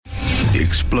The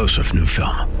explosive new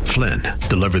film, Flynn,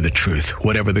 deliver the truth,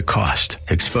 whatever the cost,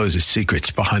 exposes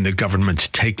secrets behind the government's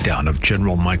takedown of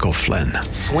General Michael Flynn.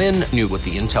 Flynn knew what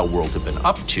the intel world had been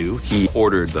up to. He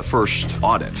ordered the first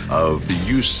audit of the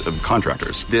use of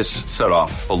contractors. This set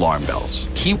off alarm bells.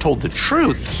 He told the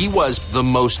truth. He was the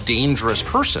most dangerous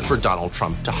person for Donald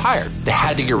Trump to hire. They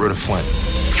had to get rid of Flynn.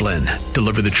 Flynn,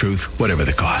 deliver the truth, whatever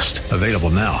the cost. Available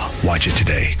now. Watch it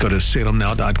today. Go to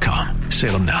salemnow.com.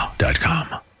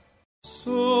 salemnow.com.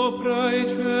 Sopra I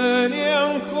cieli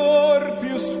ancor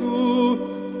più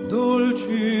su,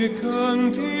 dolci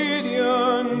canti di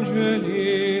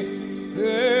angeli,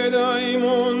 e dai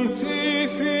monti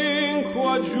fin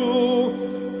qua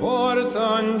giù,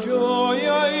 portan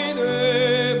gioia ai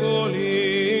deboli.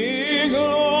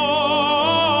 Gloria.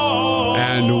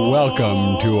 And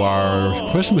welcome to our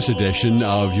Christmas edition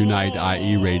of Unite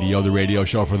IE Radio, the radio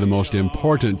show for the most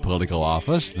important political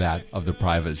office, that of the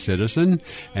private citizen.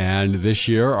 And this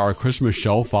year, our Christmas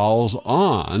show falls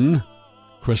on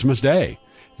Christmas Day.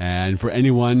 And for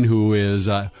anyone who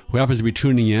happens to be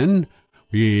tuning in,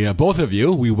 we both of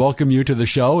you, we welcome you to the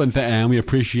show, and we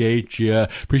appreciate you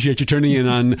tuning in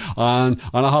on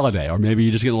a holiday, or maybe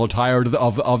you're just getting a little tired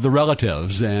of the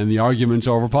relatives and the arguments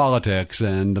over politics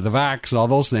and the vax and all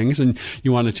those things, and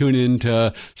you want to tune in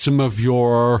to some of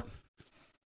your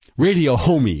radio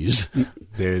homies.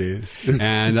 There it is.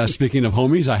 And speaking of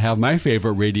homies, I have my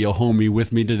favorite radio homie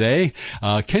with me today,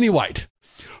 Kenny White.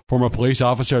 Former police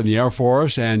officer in the Air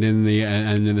Force and in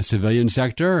the civilian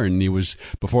sector, and he was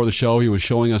before the show. He was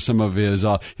showing us some of his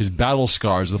battle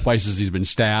scars, the places he's been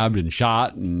stabbed and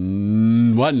shot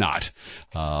and whatnot.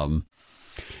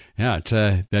 It's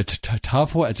a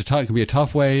tough way. It can be a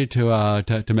tough way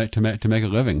to make a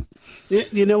living.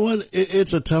 You know what?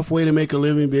 It's a tough way to make a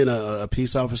living being a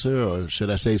peace officer, or should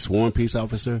I say, sworn peace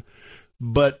officer.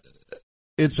 But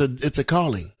it's a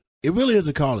calling. It really is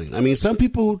a calling. I mean, some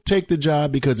people take the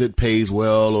job because it pays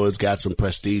well or it's got some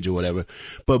prestige or whatever.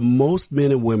 But most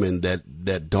men and women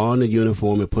that don the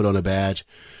uniform and put on a badge,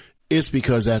 it's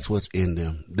because that's what's in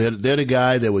them. They're the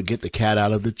guy that would get the cat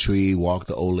out of the tree, walk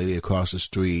the old lady across the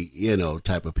street,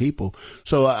 type of people.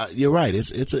 So you're right.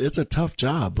 It's a tough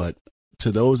job, but to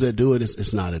those that do it,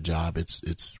 it's not a job.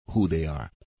 It's who they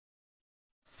are.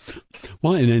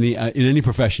 Well, in any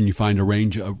profession, you find a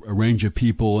range of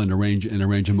people and a range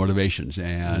of motivations,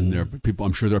 and there are people.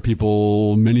 I'm sure there are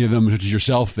people, many of them, such as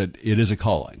yourself, that it is a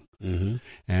calling, and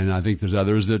I think there's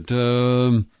others that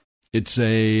it's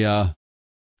a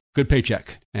good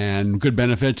paycheck and good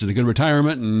benefits and a good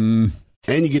retirement,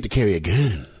 and you get to carry a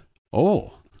gun.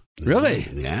 Oh, really?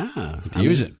 Yeah,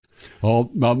 use it. Well,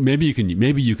 maybe you can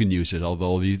use it.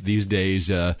 Although these days,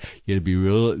 you have to be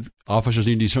real. Officers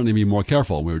need to certainly be more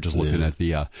careful. We were just looking at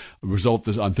the result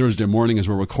on Thursday morning as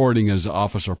we're recording, as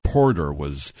Officer Porter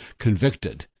was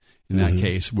convicted in that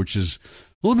case, which is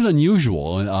a little bit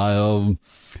unusual.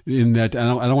 In that, I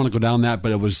don't want to go down that,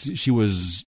 but she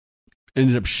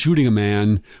ended up shooting a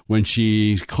man when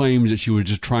she claims that she was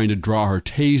just trying to draw her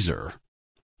taser.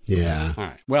 Yeah. All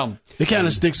right. Well, it kind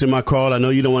of sticks in my crawl. I know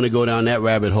you don't want to go down that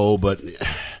rabbit hole, but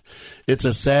it's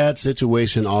a sad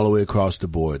situation all the way across the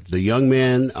board. The young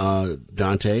man,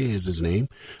 Dante is his name,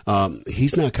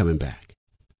 he's not coming back.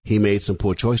 He made some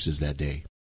poor choices that day.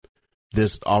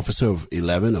 This officer of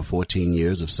 11 or 14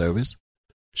 years of service,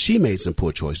 she made some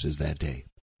poor choices that day.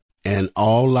 And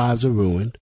all lives are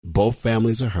ruined. Both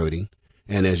families are hurting.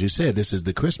 And as you said, this is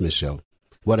the Christmas show.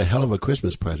 What a hell of a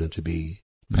Christmas present to be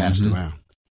passed around.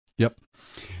 Yep.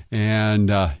 And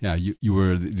you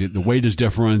were the weight is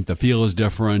different, the feel is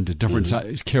different, a different side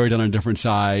is carried on a different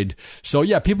side. So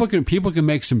yeah, people can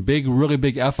make some really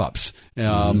big f ups,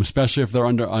 especially if they're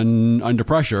under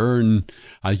pressure. And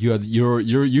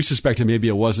you suspected maybe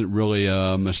it wasn't really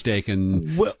a mistake.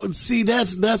 And well, see,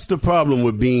 that's the problem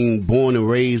with being born and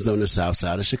raised on the South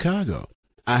Side of Chicago.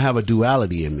 I have a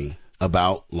duality in me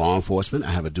about law enforcement.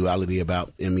 I have a duality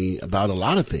in me about a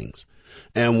lot of things.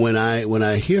 And when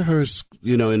I hear her,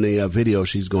 in the video,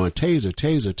 she's going taser,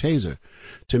 taser, taser.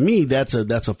 To me, that's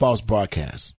a false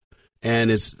broadcast.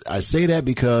 And I say that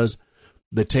because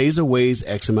the taser weighs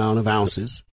X amount of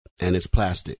ounces and it's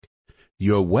plastic.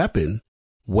 Your weapon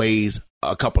weighs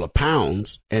a couple of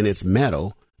pounds and it's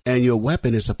metal. And your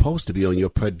weapon is supposed to be on your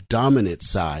predominant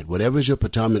side. Whatever is your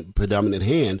predominant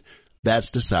hand,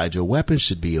 that's the side your weapon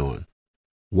should be on.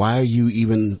 Why are you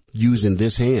even using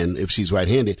this hand if she's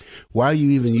right-handed? Why are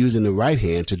you even using the right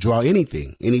hand to draw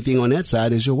anything? Anything on that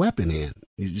side is your weapon hand.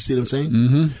 You see what I'm saying?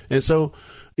 Mm-hmm. And so,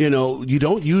 you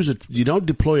don't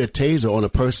deploy a taser on a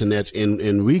person that's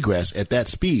in regress at that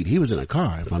speed. He was in a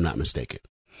car, if I'm not mistaken.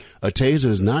 A taser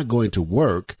is not going to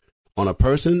work on a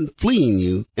person fleeing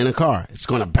you in a car. It's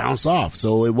going to bounce off.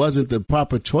 So it wasn't the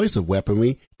proper choice of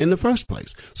weaponry in the first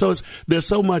place. So there's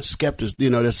so much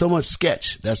skepticism, there's so much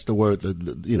sketch. That's the word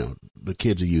that, the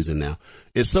kids are using now.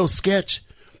 It's so sketch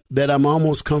that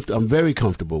I'm very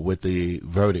comfortable with the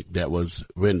verdict that was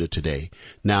rendered today.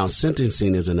 Now,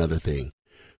 sentencing is another thing.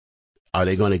 Are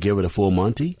they going to give it a full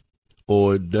Monty,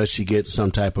 or does she get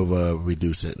some type of a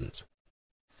reduced sentence?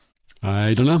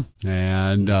 I don't know.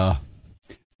 And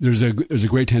there's a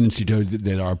great tendency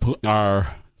that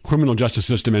our criminal justice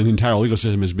system and the entire legal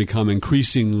system has become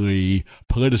increasingly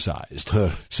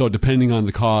politicized. So depending on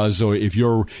the cause, or if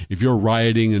you're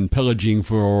rioting and pillaging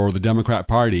for the Democrat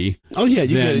Party, you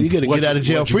get a get out of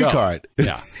jail free card.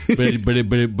 Yeah,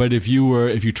 but if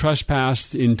you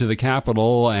trespassed into the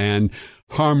Capitol and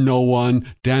harm no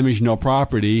one, damage no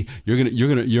property,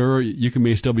 you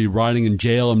may still be rotting in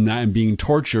jail and being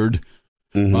tortured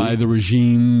by the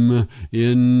regime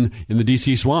in the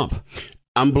DC swamp.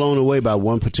 I'm blown away by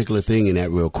one particular thing in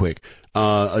that real quick.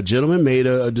 A gentleman made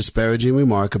a disparaging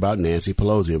remark about Nancy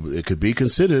Pelosi. It could be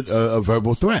considered a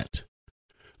verbal threat.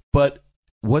 But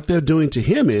what they're doing to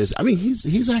him is,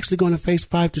 he's actually going to face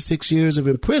 5 to 6 years of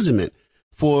imprisonment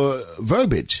for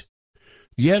verbiage.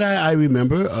 Yet I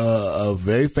remember a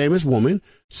very famous woman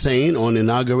saying on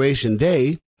Inauguration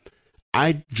Day,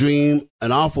 I dream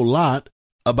an awful lot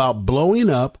about blowing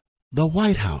up the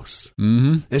White House.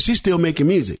 Mm-hmm. And she's still making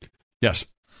music. Yes.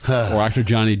 Or actor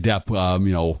Johnny Depp,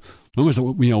 when was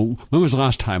the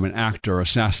last time an actor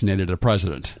assassinated a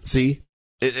president? See,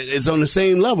 it's on the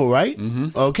same level, right?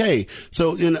 Mm-hmm. Okay.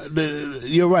 So,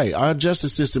 you're right. Our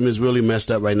justice system is really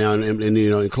messed up right now. And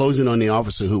in closing on the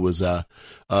officer who was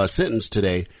sentenced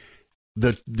today,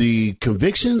 the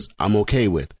convictions I'm okay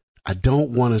with. I don't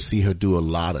want to see her do a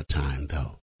lot of time,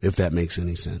 though, if that makes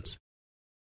any sense.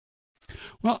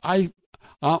 Well,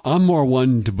 I'm more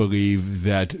one to believe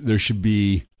that there should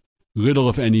be little,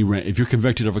 if any, if you're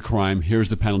convicted of a crime, here's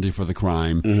the penalty for the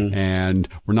crime, and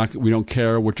we don't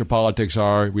care what your politics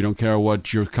are, we don't care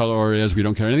what your color is, we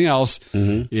don't care anything else.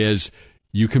 Is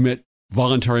you commit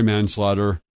voluntary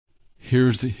manslaughter,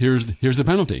 here's the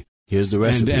penalty. Here's the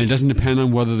recipe. And it doesn't depend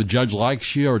on whether the judge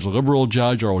likes you or it's a liberal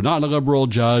judge or not a liberal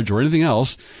judge or anything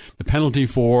else. The penalty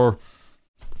for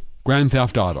grand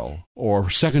theft auto or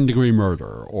second-degree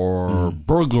murder or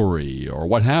burglary or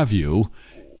what have you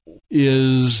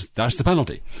that's the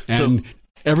penalty. And so,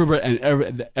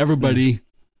 everybody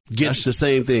gets the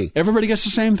same thing. Everybody gets the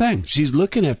same thing. She's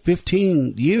looking at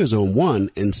 15 years on one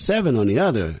and 7 on the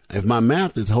other. If my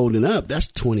math is holding up, that's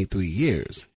 23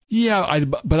 years. Yeah,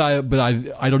 but I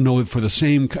don't know for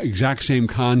the exact same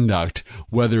conduct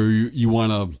whether you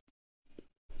want to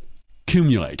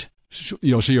accumulate. So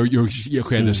you're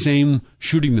the same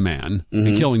shooting the man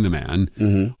and killing the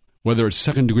man, whether it's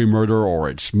second-degree murder or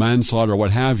it's manslaughter or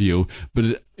what have you.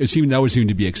 But that would seem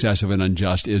to be excessive and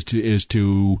unjust. Is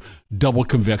to double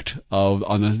convict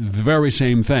on the very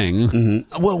same thing.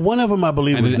 Well, one of them I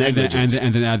believe was negligence,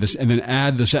 and then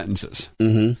add the sentences.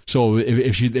 So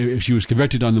if she was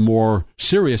convicted on the more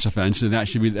serious offense, then that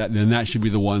should be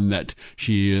the one that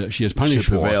she is punished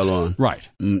for. Should prevail on. Right.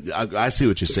 I see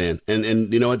what you're saying,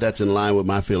 and you know what? That's in line with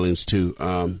my feelings too.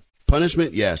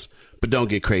 Punishment, yes, but don't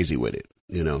get crazy with it.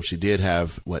 She did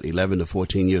have 11 to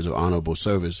 14 years of honorable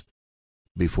service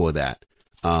before that.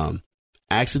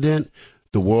 Accident,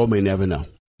 the world may never know.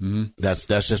 That's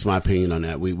just my opinion on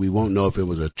that. We won't know if it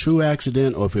was a true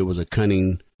accident or if it was a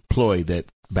cunning ploy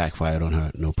that backfired on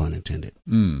her, no pun intended.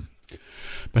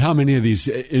 But how many of these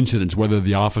incidents, whether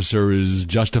the officer is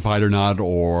justified or not,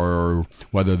 or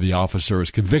whether the officer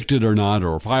is convicted or not,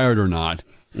 or fired or not,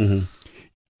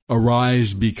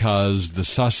 arise because the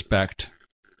suspect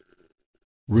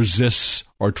resists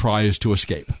or tries to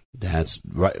escape? That's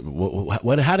right.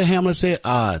 How did Hamlet say it?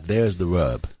 There's the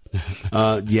rub.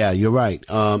 Yeah, you're right.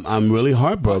 I'm really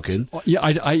heartbroken.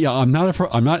 I'm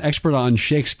not expert on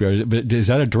Shakespeare, but is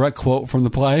that a direct quote from the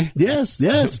play? Yes.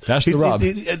 That's the rub.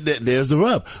 There's the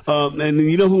rub. And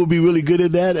you know who would be really good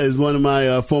at that? Is one of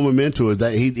my former mentors.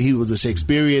 That he was a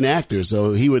Shakespearean actor,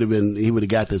 so he would have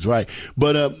got this right.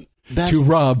 But to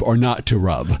rub or not to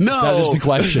rub? No. That is the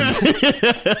question.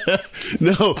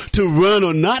 No, to run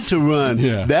or not to run.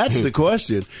 Yeah. That's the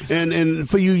question. And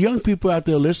for you young people out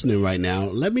there listening right now,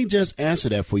 let me just answer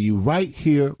that for you right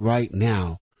here, right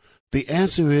now. The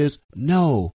answer is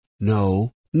no.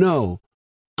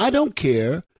 I don't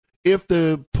care if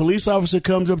the police officer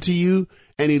comes up to you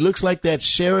and he looks like that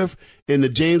sheriff in the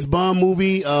James Bond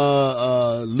movie,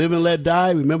 Live and Let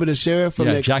Die. Remember the sheriff from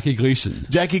that? Jackie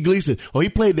Gleason. Oh, he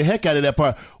played the heck out of that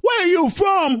part. Where you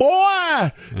from,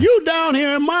 boy? You down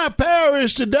here in my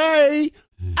parish today.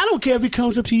 I don't care if he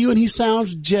comes up to you and he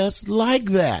sounds just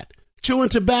like that, chewing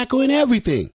tobacco and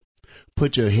everything.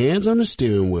 Put your hands on the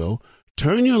steering wheel,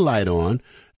 turn your light on,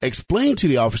 explain to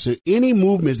the officer any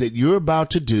movements that you're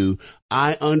about to do.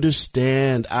 I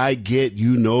understand. I get,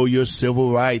 you know, your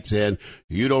civil rights and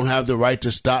you don't have the right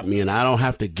to stop me and I don't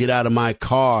have to get out of my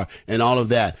car and all of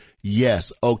that.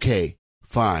 Yes. Okay,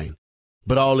 fine.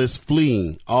 But all this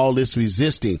fleeing, all this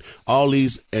resisting, all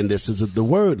these, and this is the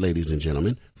word, ladies and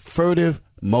gentlemen, furtive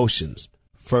motions.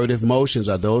 Furtive motions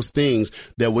are those things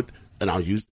that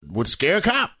would scare a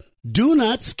cop. Do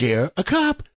not scare a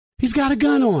cop. He's got a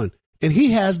gun on and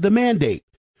he has the mandate.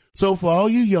 So for all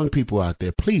you young people out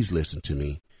there, please listen to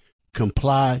me.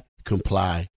 Comply,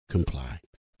 comply, comply.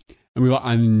 I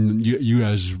mean,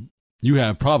 you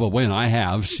have probably, and I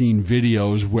have seen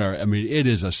videos where, I mean, it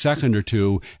is a second or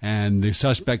two, and the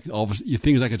suspect, you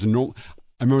think like it's a normal.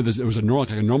 I remember this. It was a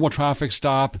normal traffic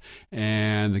stop,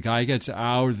 and the guy gets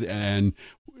out, and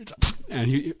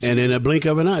in a blink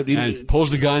of an eye, and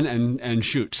pulls the gun and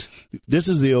shoots. This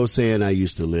is the old saying I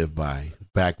used to live by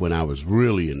back when I was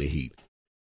really in the heat.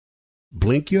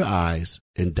 Blink your eyes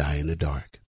and die in the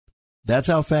dark. That's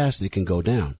how fast it can go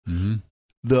down. Mm-hmm.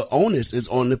 The onus is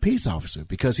on the peace officer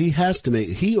because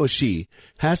he or she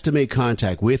has to make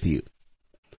contact with you.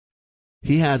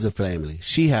 He has a family.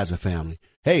 She has a family.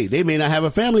 Hey, they may not have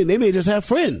a family. They may just have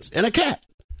friends and a cat,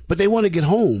 but they want to get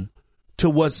home to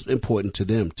what's important to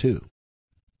them too.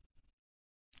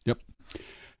 Yep.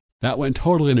 That went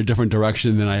totally in a different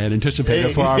direction than I had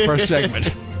anticipated for our first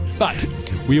segment. But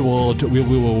we will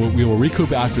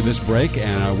recoup after this break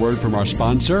and a word from our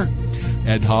sponsor,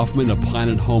 Ed Hoffman of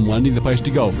Planet Home Lending, the place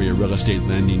to go for your real estate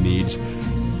lending needs.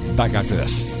 Back after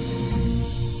this.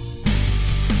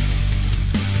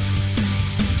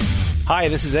 Hi,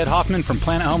 this is Ed Hoffman from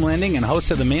Planet Home Lending and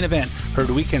host of The Main Event, heard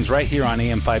weekends right here on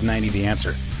AM 590 The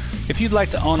Answer. If you'd like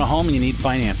to own a home and you need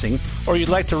financing, or you'd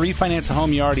like to refinance a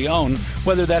home you already own,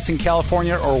 whether that's in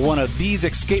California or one of these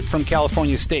Escape from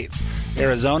California states,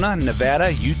 Arizona,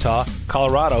 Nevada, Utah,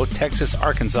 Colorado, Texas,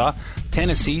 Arkansas,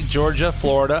 Tennessee, Georgia,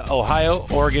 Florida, Ohio,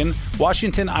 Oregon,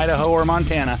 Washington, Idaho, or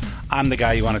Montana, I'm the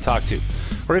guy you want to talk to.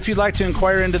 Or if you'd like to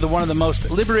inquire into one of the most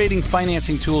liberating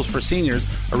financing tools for seniors,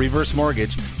 a reverse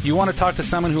mortgage, you want to talk to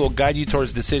someone who will guide you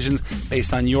towards decisions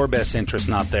based on your best interest,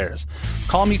 not theirs.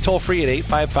 Call me toll-free at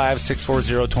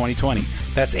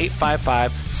 855-640-2020. That's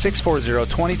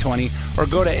 855-640-2020. Or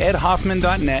go to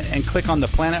edhoffman.net and click on the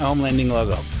Planet Home Lending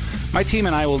logo. My team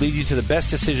and I will lead you to the best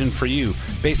decision for you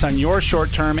based on your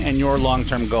short-term and your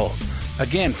long-term goals.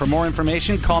 Again, for more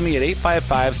information, call me at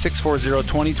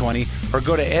 855-640-2020 or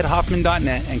go to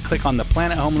edhoffman.net and click on the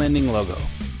Planet Home Lending logo.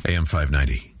 AM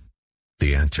 590,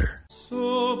 The Answer.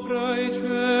 Sopra I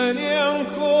cieli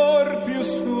ancor più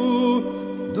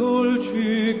su,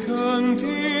 dolci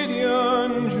canti di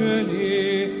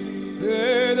angeli,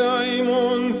 e dai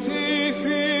monti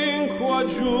fin qua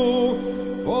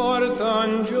giù,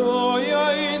 portan gioia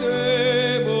ai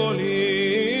deboli.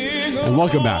 And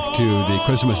welcome back to the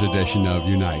Christmas edition of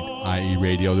Unite, IE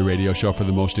Radio, the radio show for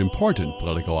the most important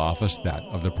political office, that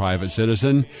of the private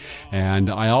citizen. And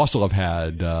I also have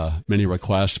had many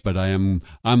requests, but I'm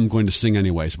going to sing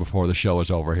anyways before the show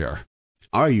is over here.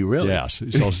 Are you really? Yes.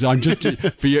 So I'm just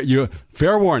for you.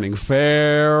 Fair warning.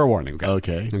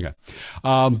 Okay.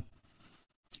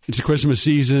 It's the Christmas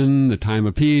season, the time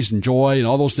of peace and joy and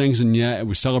all those things, and yet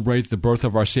we celebrate the birth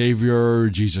of our Savior,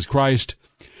 Jesus Christ.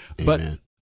 Amen. But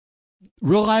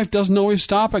real life doesn't always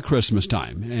stop at Christmas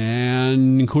time,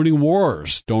 and including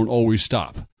wars don't always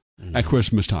stop at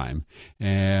Christmas time.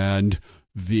 And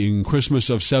in Christmas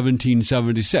of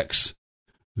 1776,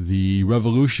 the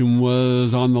revolution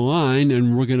was on the line,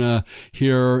 and we're going to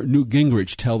hear Newt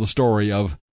Gingrich tell the story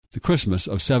of the Christmas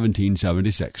of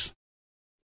 1776.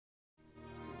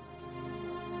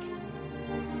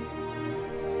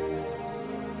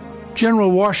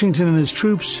 General Washington and his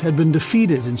troops had been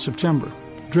defeated in September,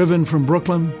 driven from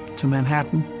Brooklyn to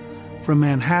Manhattan, from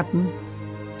Manhattan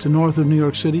to north of New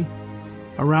York City,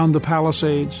 around the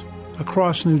Palisades,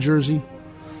 across New Jersey.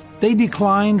 They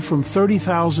declined from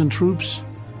 30,000 troops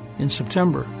in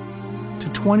September to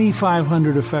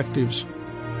 2,500 effectives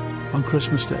on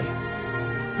Christmas Day.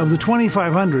 Of the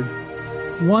 2,500,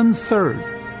 1/3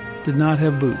 did not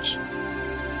have boots.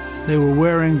 They were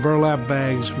wearing burlap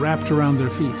bags wrapped around their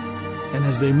feet, and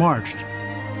as they marched,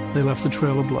 they left a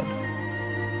trail of blood.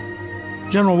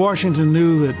 General Washington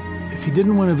knew that if he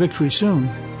didn't win a victory soon,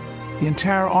 the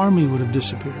entire army would have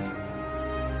disappeared.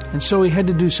 And so he had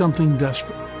to do something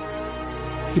desperate.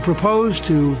 He proposed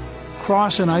to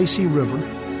cross an icy river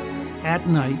at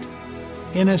night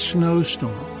in a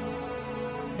snowstorm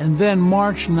and then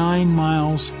march 9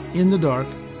 miles in the dark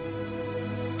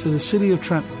to the city of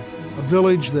Trenton, a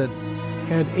village that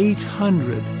had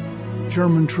 800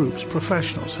 German troops,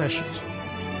 professionals, Hessians.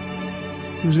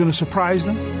 He was going to surprise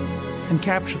them and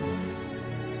capture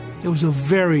them. It was a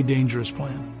very dangerous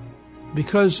plan.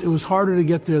 Because it was harder to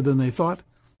get there than they thought,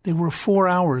 they were 4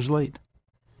 hours late.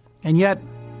 And yet,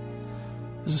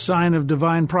 as a sign of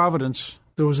divine providence,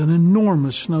 there was an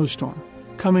enormous snowstorm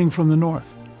coming from the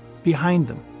north, behind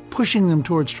them, pushing them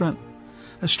towards Trenton.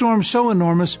 A storm so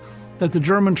enormous that the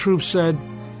German troops said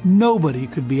nobody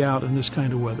could be out in this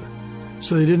kind of weather.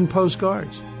 So they didn't post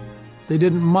guards. They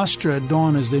didn't muster at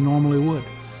dawn as they normally would,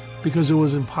 because it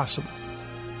was impossible.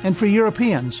 And for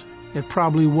Europeans, it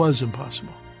probably was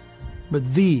impossible.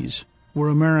 But these were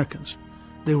Americans.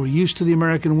 They were used to the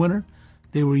American winter.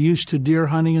 They were used to deer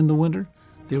hunting in the winter.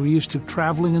 They were used to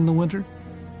traveling in the winter.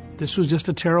 This was just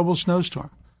a terrible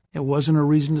snowstorm. It wasn't a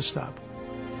reason to stop.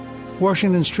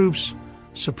 Washington's troops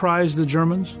surprised the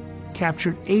Germans,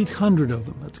 captured 800 of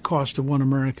them at the cost of 1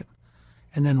 American,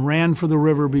 and then ran for the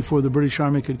river before the British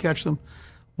Army could catch them,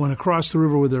 went across the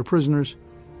river with their prisoners.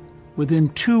 Within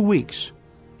 2 weeks,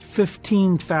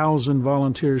 15,000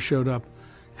 volunteers showed up,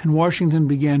 and Washington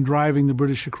began driving the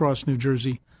British across New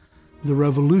Jersey. The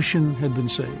revolution had been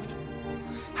saved.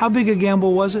 How big a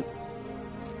gamble was it?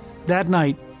 That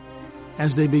night,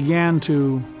 as they began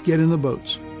to get in the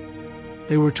boats,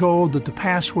 they were told that the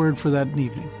password for that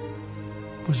evening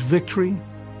was victory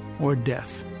or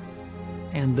death,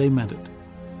 and they meant it.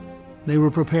 They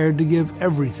were prepared to give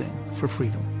everything for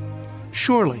freedom.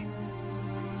 Surely,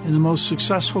 in the most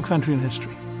successful country in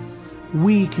history,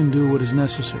 we can do what is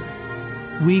necessary.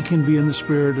 We can be in the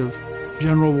spirit of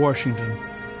General Washington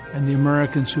and the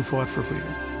Americans who fought for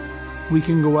freedom. We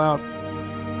can go out,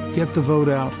 get the vote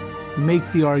out, make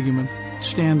the argument,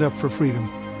 stand up for freedom.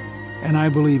 And I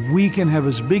believe we can have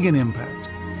as big an impact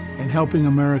in helping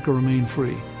America remain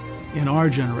free in our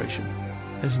generation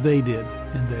as they did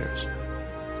in theirs.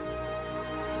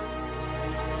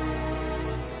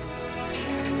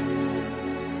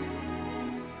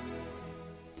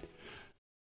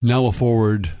 Now a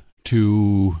forward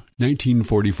to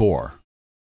 1944,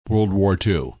 World War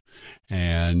II.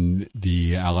 And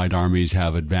the Allied armies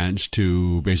have advanced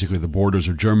to basically the borders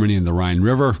of Germany and the Rhine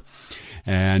River.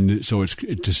 And so it's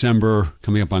December,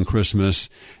 coming up on Christmas,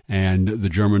 and the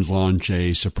Germans launch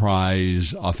a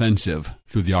surprise offensive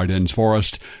through the Ardennes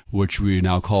Forest, which we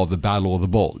now call the Battle of the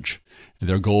Bulge.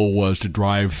 Their goal was to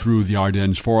drive through the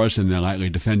Ardennes Forest and the lightly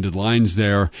defended lines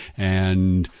there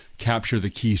and capture the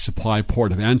key supply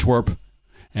port of Antwerp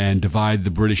and divide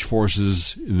the British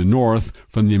forces in the north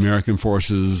from the American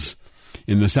forces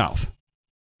in the south.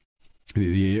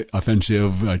 The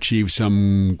offensive achieved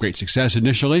some great success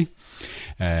initially,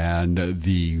 and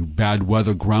the bad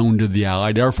weather grounded the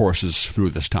Allied air forces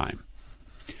through this time.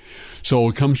 So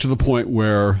it comes to the point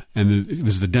where, and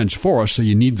this is the dense forest, so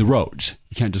you need the roads.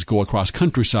 You can't just go across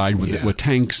countryside with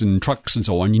tanks and trucks and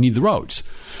so on. You need the roads.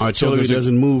 Artillery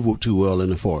doesn't move too well in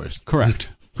the forest. Correct.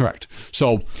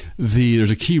 So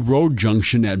there's a key road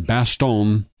junction at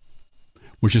Bastogne,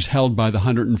 which is held by the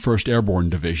 101st Airborne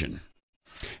Division.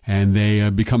 And they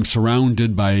become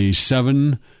surrounded by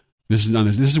 7. This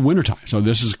is wintertime, so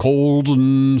this is cold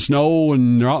and snow,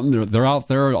 and they're out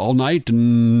there all night,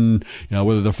 and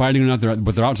whether they're fighting or not,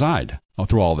 but they're outside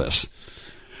through all this.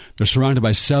 They're surrounded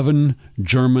by 7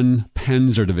 German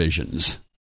Panzer divisions,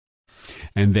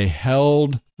 and they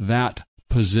held that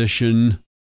position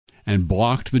and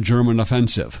blocked the German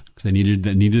offensive. They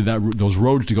needed those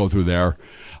roads to go through there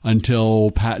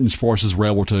until Patton's forces were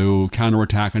able to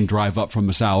counterattack and drive up from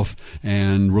the south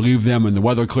and relieve them, and the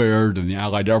weather cleared, and the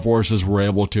Allied air forces were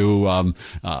able to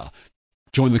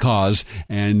join the cause,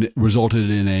 and resulted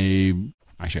in a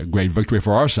great victory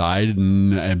for our side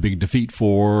and a big defeat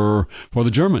for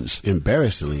the Germans.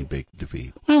 Embarrassingly big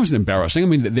defeat. Well, it was embarrassing. I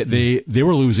mean, they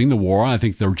were losing the war. I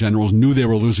think their generals knew they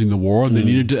were losing the war, and they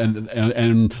needed to,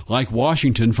 and like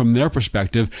Washington, from their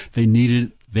perspective,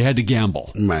 they had to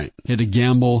gamble. Right. They had to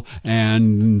gamble,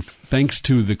 and thanks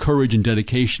to the courage and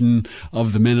dedication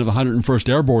of the men of the 101st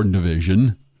Airborne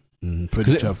Division.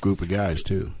 Pretty tough group of guys,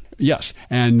 too. Yes,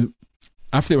 and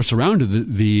after they were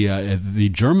surrounded, the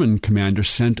German commander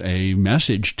sent a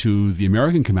message to the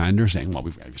American commander saying, "Well,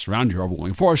 we've surrounded your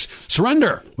overwhelming force.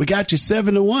 Surrender. We got you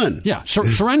 7-1. Yeah,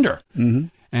 surrender." Mm-hmm.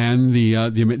 And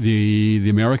the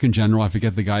American general, I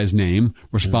forget the guy's name,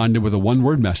 responded with a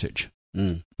one-word message: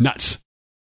 nuts.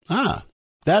 Ah,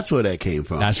 that's where that came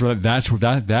from. That's where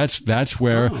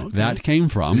that came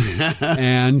from,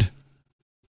 and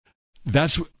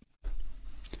that's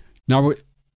now.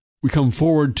 We come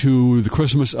forward to the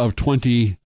Christmas of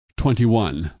 2020,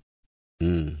 21.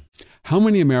 How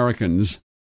many Americans,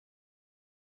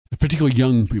 particularly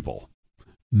young people,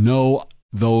 know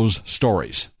those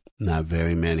stories? Not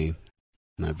very many.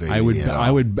 Not very I would. many at all.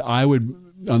 I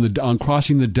would on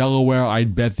crossing the Delaware.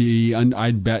 I'd bet the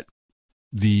under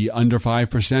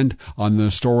 5% on the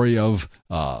story of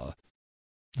the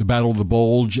Battle of the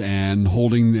Bulge and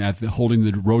holding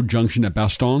the road junction at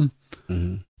Bastogne.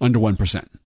 Under 1%.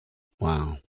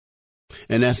 Wow.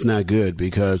 And that's not good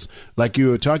because, like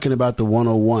you were talking about the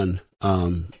 101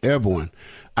 Airborne,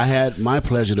 I had my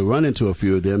pleasure to run into a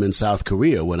few of them in South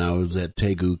Korea when I was at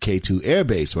Daegu K2 Air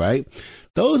Base, right?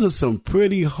 Those are some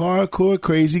pretty hardcore,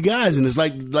 crazy guys. And it's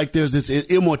like there's this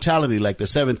immortality, like the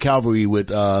 7th Cavalry with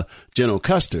General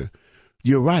Custer.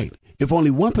 You're right. If only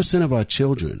 1% of our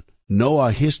children know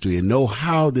our history and know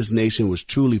how this nation was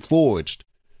truly forged,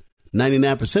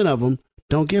 99% of them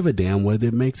don't give a damn whether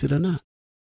it makes it or not.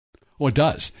 Well, it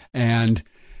does. And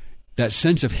that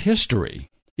sense of history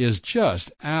is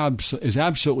just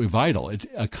absolutely vital.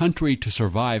 A country to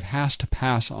survive has to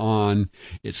pass on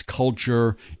its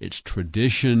culture, its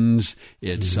traditions,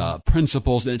 its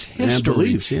principles, and its history. And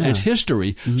beliefs, yeah. And its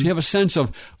history. So you have a sense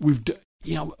of, you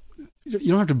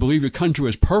don't have to believe your country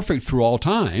is perfect through all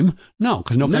time. No,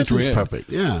 because no country is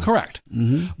perfect. Yeah, correct.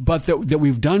 But that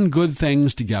we've done good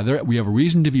things together. We have a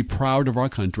reason to be proud of our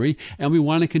country, and we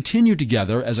want to continue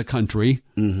together as a country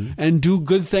and do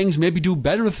good things. Maybe do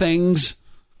better things.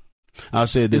 I'll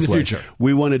say it this way: future.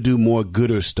 We want to do more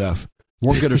gooder stuff.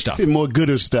 More gooder stuff. More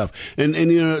gooder stuff. And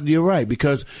you're right,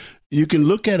 because you can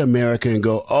look at America and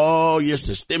go, oh, you're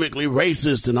systemically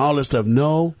racist and all this stuff.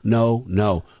 No.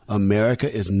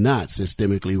 America is not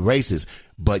systemically racist.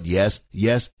 But yes,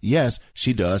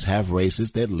 she does have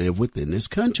racists that live within this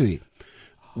country.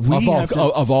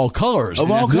 Of all colors. Of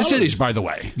all ethnicities, colors. by the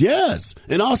way. Yes.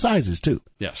 And all sizes, too.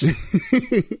 Yes.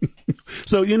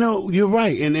 So, you're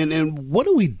right. And what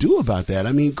do we do about that?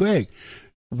 I mean, Greg,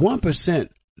 1%,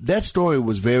 that story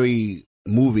was very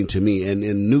moving to me,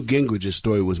 and Newt Gingrich's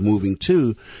story was moving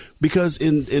too, because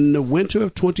in the winter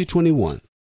of 2021,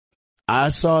 I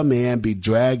saw a man be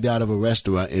dragged out of a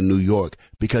restaurant in New York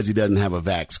because he doesn't have a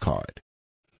Vax card.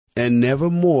 And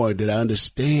never more did I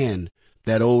understand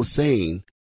that old saying,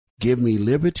 give me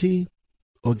liberty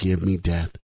or give me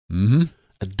death. I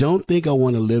don't think I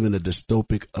want to live in a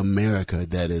dystopic America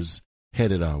that is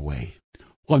headed our way.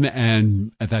 Well,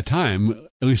 and at that time,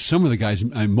 at least some of the guys,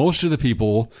 most of the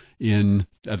people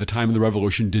at the time of the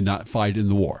revolution did not fight in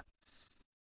the war.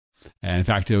 And in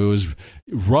fact, it was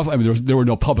rough. I mean, there were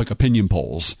no public opinion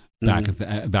polls back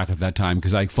at that time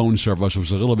because phone service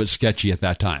was a little bit sketchy at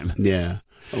that time. Yeah.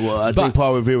 Well, I think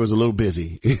Paul Revere was a little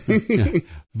busy. Yeah.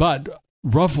 But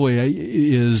roughly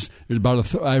is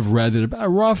about I've read that about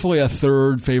roughly a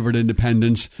third favored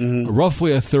independence.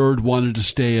 Roughly a third wanted to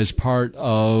stay as part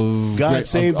of God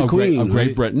Save the Queen of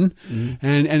Great Britain,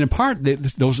 and in part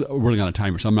those we're running on a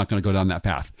timer, so I'm not going to go down that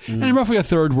path. And roughly a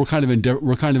third were kind of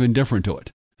indifferent to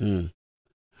it.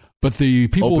 But the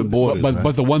people, open borders,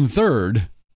 but the 1/3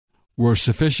 were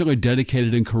sufficiently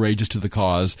dedicated and courageous to the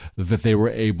cause that they were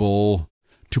able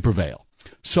to prevail.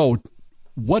 So,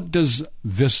 what does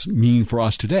this mean for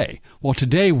us today? Well,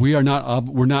 today we're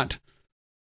not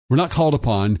called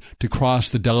upon to cross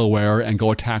the Delaware and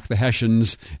go attack the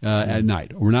Hessians at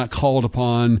night. We're not called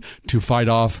upon to fight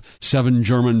off 7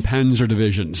 German Panzer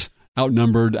divisions,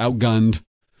 outnumbered, outgunned,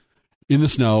 in the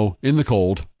snow, in the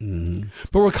cold.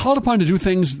 But we're called upon to do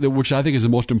things which I think is the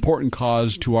most important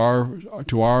cause to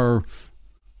our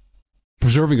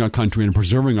preserving our country and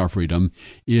preserving our freedom,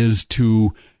 is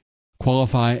to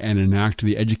qualify and enact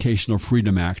the Educational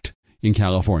Freedom Act in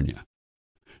California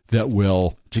that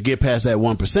will... To get past that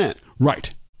 1%.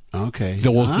 Right. Okay.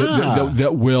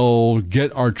 That will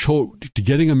get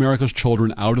getting America's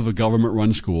children out of the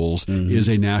government-run schools is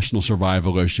a national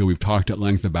survival issue. We've talked at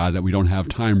length about it. We don't have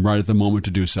time right at the moment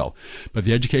to do so. But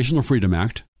the Educational Freedom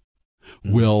Act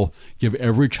will give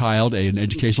every child an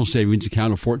educational savings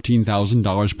account of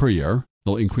 $14,000 per year.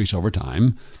 They'll increase over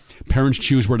time. Parents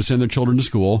choose where to send their children to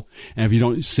school, and if you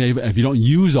don't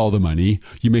use all the money,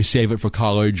 you may save it for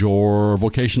college or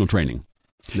vocational training.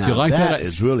 Now, that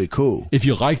is really cool. If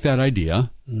you like that idea,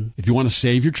 if you want to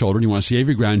save your children, you want to save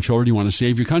your grandchildren, you want to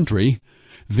save your country,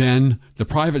 then the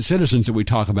private citizens that we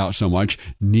talk about so much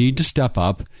need to step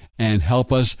up and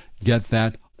help us get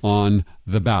that on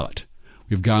the ballot.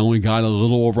 We've only got a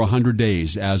little over 100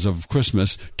 days as of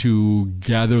Christmas to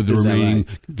gather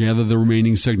the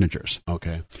remaining signatures.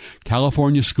 Okay.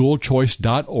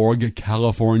 CaliforniaSchoolChoice.org,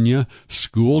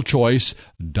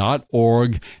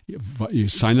 CaliforniaSchoolChoice.org. You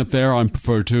sign up there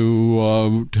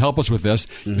to help us with this.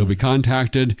 You'll be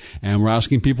contacted, and we're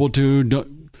asking people to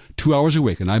 2 hours a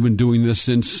week, and I've been doing this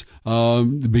since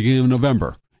the beginning of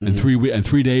November. And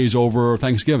 3 days over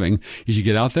Thanksgiving, is you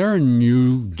get out there and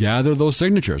you gather those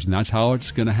signatures, and that's how it's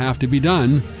going to have to be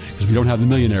done, because we don't have the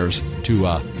millionaires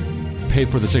to pay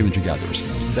for the signature gatherers.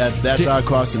 That's our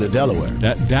cost in the Delaware.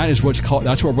 That is what's called.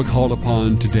 That's what we're called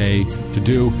upon today to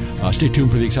do. Stay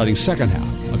tuned for the exciting second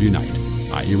half of Unite,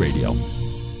 IE Radio.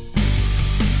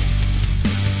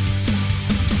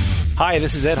 Hi,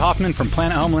 this is Ed Hoffman from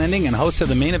Planet Home Lending and host of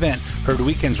The Main Event, heard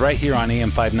weekends right here on AM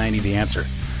 590 The Answer.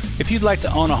 If you'd like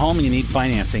to own a home and you need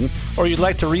financing, or you'd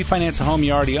like to refinance a home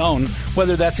you already own,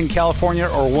 whether that's in California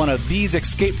or one of these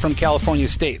Escape from California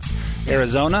states,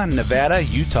 Arizona, Nevada,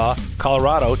 Utah,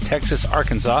 Colorado, Texas,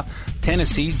 Arkansas,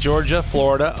 Tennessee, Georgia,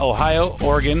 Florida, Ohio,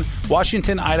 Oregon,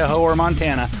 Washington, Idaho, or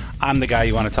Montana, I'm the guy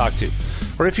you want to talk to.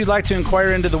 Or if you'd like to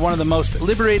inquire into one of the most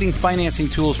liberating financing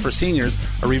tools for seniors,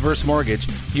 a reverse mortgage,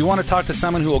 you want to talk to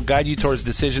someone who will guide you towards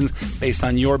decisions based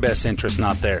on your best interest,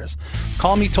 not theirs.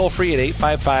 Call me toll-free at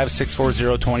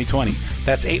 855-640-2020.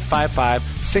 That's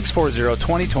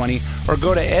 855-640-2020, or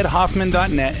go to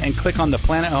edhoffman.net and click on the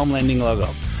Planet Home Lending logo.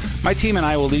 My team and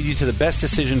I will lead you to the best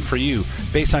decision for you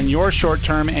based on your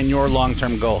short-term and your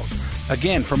long-term goals.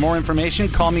 Again, for more information,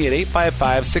 call me at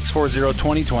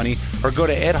 855-640-2020 or go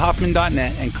to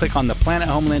edhoffman.net and click on the Planet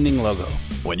Home Lending logo.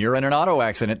 When you're in an auto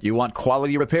accident, you want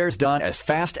quality repairs done as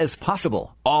fast as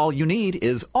possible. All you need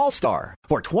is All-Star.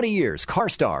 For 20 years,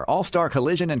 CarStar, All-Star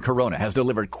Collision, and Corona has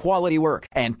delivered quality work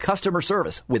and customer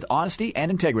service with honesty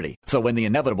and integrity. So when the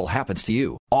inevitable happens to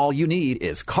you, all you need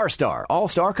is CarStar,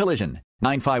 All-Star Collision.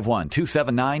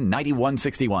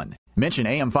 951-279-9161. Mention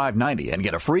AM 590 and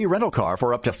get a free rental car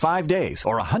for up to 5 days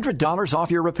or $100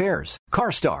 off your repairs.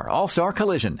 CarStar All-Star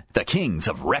Collision, the kings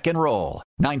of wreck and roll.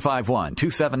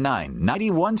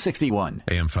 951-279-9161.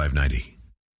 AM 590,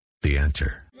 The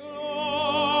Answer.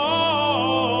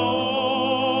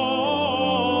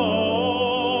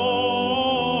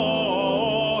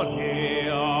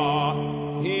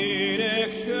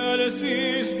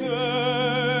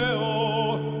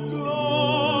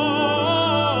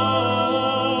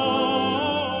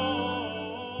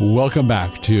 Welcome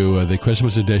back to the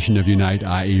Christmas edition of Unite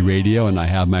IE Radio, and I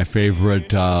have my favorite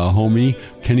homie,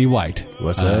 Kenny White.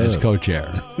 What's up? As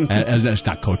co-chair. That's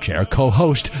not co-chair,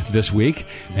 co-host this week.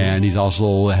 And he's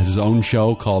also has his own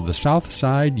show called The South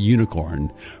Side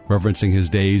Unicorn, referencing his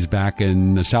days back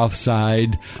in the South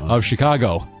Side of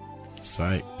Chicago. That's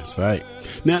right. That's right.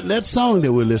 Now, that song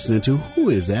that we're listening to, who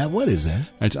is that? What is that?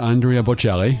 It's Andrea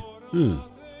Bocelli.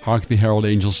 Hark the Herald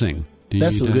Angels Sing.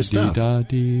 That's some good stuff.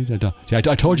 See,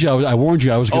 I told you, I warned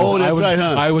you. I was going. That's right,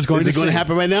 huh? I was going. Is it going to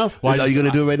happen right now? Well, are you going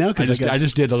to do it right now? I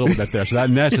just did a little bit there, so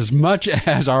that's as much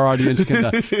as our audience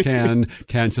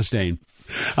can sustain.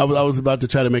 I was about to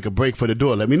try to make a break for the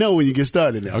door. Let me know when you get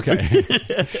started now. Okay.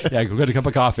 Yeah, go get a cup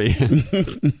of coffee.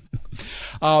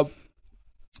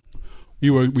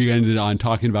 We ended on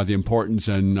talking about the importance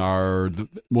and the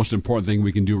most important thing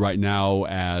we can do right now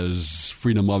as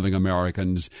freedom-loving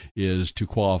Americans is to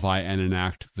qualify and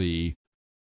enact the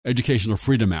Educational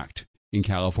Freedom Act in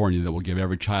California that will give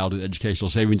every child an educational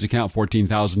savings account,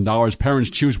 $14,000. Parents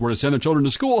choose where to send their children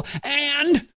to school,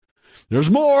 and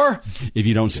there's more. If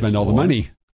you don't spend all the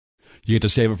money, you get to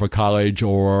save it for college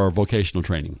or vocational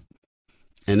training.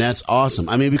 And that's awesome.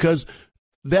 I mean, because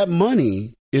that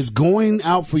money is going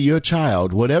out for your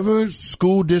child, whatever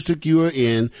school district you are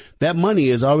in. That money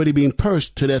is already being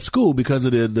pursed to that school because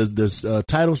of the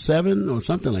Title VII or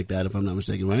something like that, if I'm not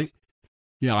mistaken, right?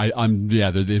 Yeah,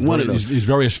 these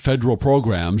various federal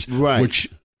programs, right? Which,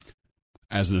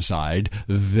 as an aside,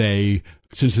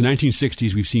 since the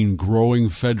 1960s, we've seen growing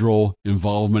federal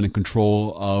involvement and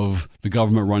control of the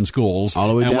government-run schools, all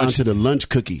the way down to the lunch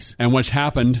cookies. And what's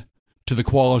happened to the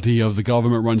quality of the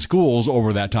government-run schools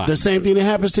over that time? The same thing that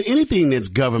happens to anything that's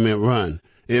government-run.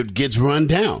 It gets run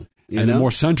down. The more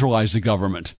centralized the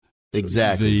government.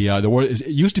 Exactly. It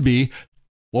used to be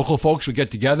local folks would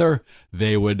get together.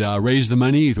 They would raise the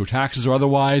money through taxes or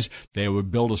otherwise. They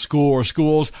would build a school or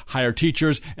schools, hire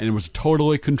teachers, and it was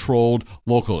totally controlled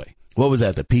locally. What was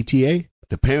that, the PTA?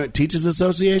 The Parent Teachers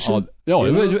Association? They'd have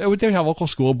a local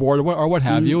school board or what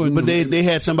have you. But they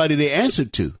had somebody they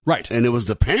answered to. Right. And it was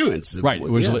the parents. Right. It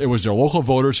was their local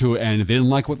voters and if they didn't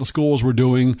like what the schools were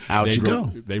doing,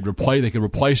 they could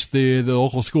replace the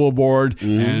local school board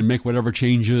and make whatever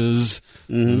changes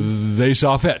they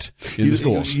saw fit in the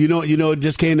schools. You know, it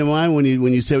just came to mind when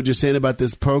you said what you're saying about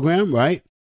this program, right?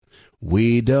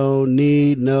 We don't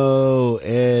need no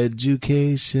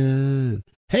education.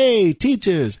 Hey,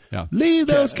 teachers, Yeah. leave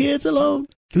those kids alone.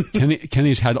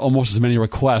 Kenny's had almost as many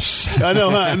requests. I know,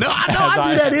 huh? No,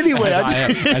 I do that anyway.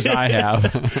 As I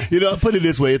have. You know, put it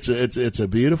this way: it's a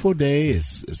beautiful day.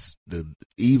 It's the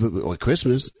eve of, or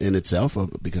Christmas in itself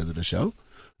because of the show.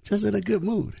 Just in a good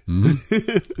mood.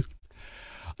 Mm-hmm.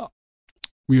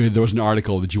 There was an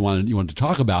article that you wanted to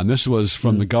talk about, and this was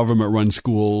from the government-run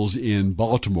schools in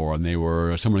Baltimore,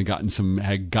 and someone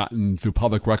had gotten through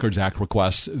Public Records Act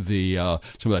requests some of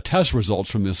the test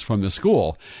results from this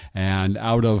school, and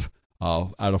out of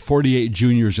 48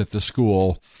 juniors at the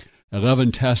school,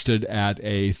 11 tested at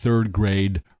a third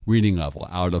grade reading level.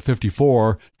 Out of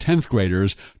 54 10th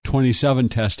graders, 27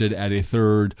 tested at a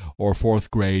third or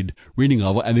fourth grade reading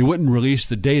level, and they wouldn't release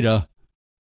the data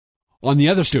on the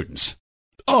other students.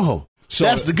 Oh, so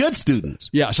that's the good students.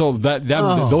 Yeah, so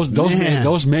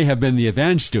those may have been the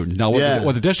advanced students. Now,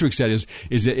 what the district said is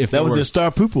that if that was their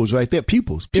star pupils right there,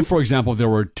 pupils. If, for example, there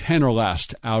were 10 or less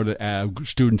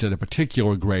students at a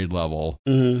particular grade level,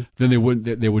 then they would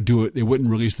do it. They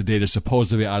wouldn't release the data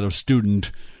supposedly out of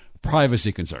student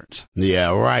privacy concerns.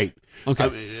 Yeah, right. Okay,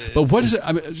 but what is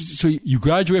it? So you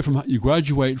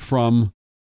graduate from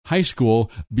high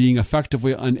school being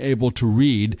effectively unable to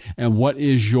read, and what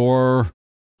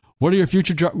are your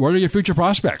future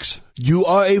prospects? You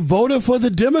are a voter for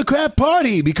the Democrat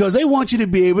Party because they want you to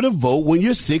be able to vote when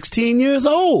you're 16 years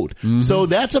old. Mm-hmm. So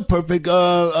that's a perfect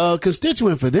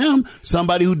constituent for them.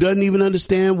 Somebody who doesn't even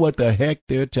understand what the heck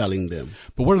they're telling them.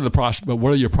 But what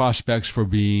are your prospects for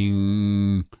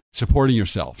supporting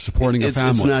yourself, supporting a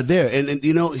family? It's not there. And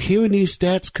you know, hearing these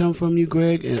stats come from you,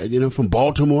 Greg, from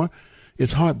Baltimore,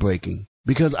 it's heartbreaking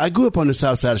because I grew up on the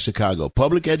south side of Chicago.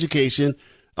 Public education.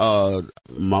 I'm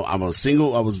a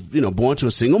single. I was, born to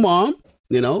a single mom.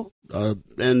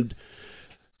 And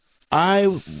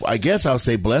I guess I'll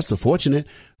say blessed or fortunate.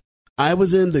 I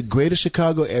was in the Greater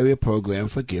Chicago Area Program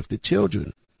for Gifted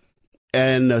Children.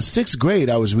 And sixth grade,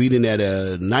 I was reading at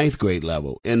a ninth grade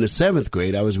level. In the seventh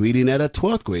grade, I was reading at a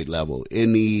 12th grade level.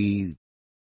 In the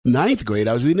ninth grade,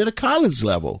 I was reading at a college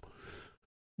level.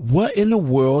 What in the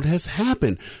world has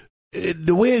happened?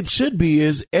 The way it should be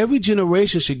is every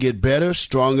generation should get better,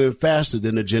 stronger, and faster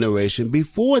than the generation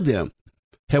before them.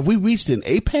 Have we reached an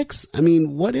apex? I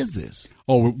mean, what is this?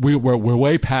 Oh, we're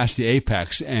way past the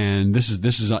apex, and this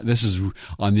is on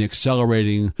the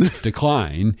accelerating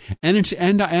decline, and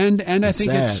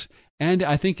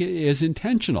I think it is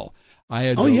intentional.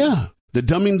 The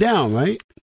dumbing down, right?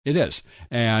 It is,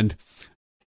 and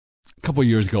a couple of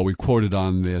years ago, we quoted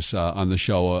on the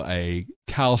show a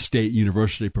Cal State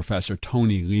University professor,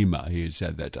 Tony Lima. He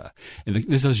said that, and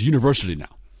this is university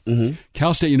now. Mm-hmm.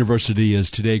 Cal State University is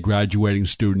today graduating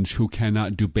students who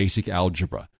cannot do basic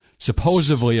algebra,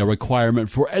 supposedly a requirement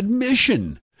for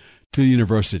admission to the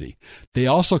university. They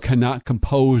also cannot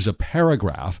compose a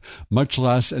paragraph, much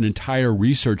less an entire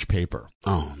research paper.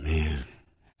 Oh, man.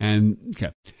 And,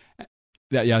 okay.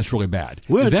 That's really bad.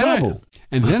 We're in trouble.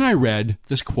 And then I read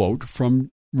this quote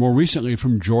more recently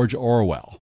from George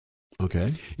Orwell.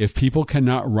 Okay. If people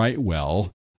cannot write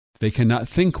well, they cannot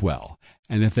think well.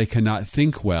 And if they cannot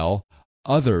think well,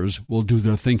 others will do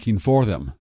their thinking for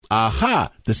them. Aha.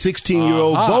 The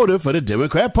 16-year-old voter for the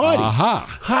Democrat Party.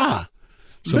 Aha. Ha.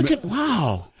 So,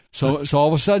 wow. So all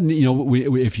of a sudden,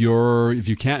 if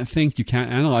you can't think, you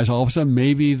can't analyze. All of a sudden,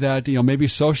 maybe that maybe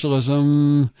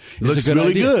socialism looks is a good really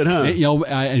idea. good, huh?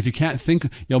 And if you can't think,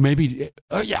 maybe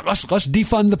let's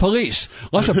defund the police.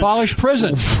 Let's abolish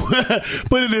prisons.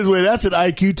 Put it this way: that's an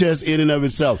IQ test in and of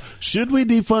itself. Should we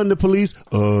defund the police?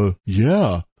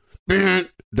 Yeah.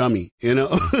 Dummy,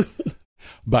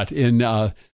 But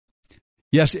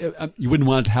yes, you wouldn't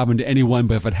want it to happen to anyone.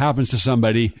 But if it happens to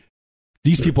somebody,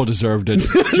 these people deserved it.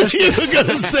 You're going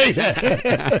to say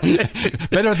that.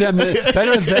 better them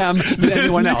than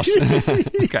anyone else.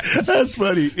 Okay. That's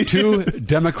funny. 2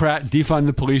 Democrat defund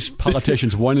the police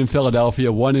politicians, one in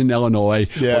Philadelphia, one in Illinois,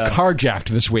 were carjacked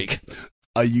this week.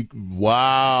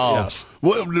 Wow. Yes.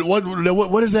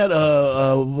 What is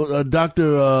that?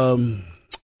 Dr.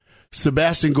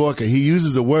 Sebastian Gorka. He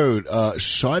uses a word,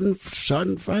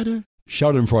 Schadenfreude?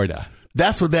 Schadenfreude.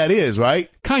 That's what that is, right?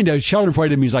 Kind of.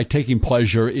 Schadenfreude means like taking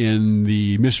pleasure in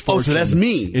the misfortune. Oh, so that's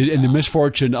me. In the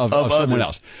misfortion of someone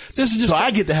else. This is just, so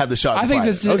I get to have the Schadenfreude. I think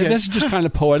this is just kind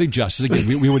of poetic justice.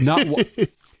 Again, we would not.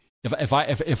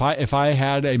 If I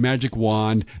had a magic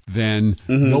wand, then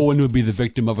no one would be the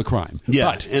victim of a crime.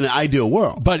 Yeah, in an ideal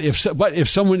world. But if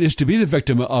someone is to be the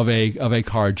victim of a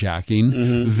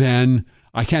carjacking, then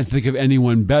I can't think of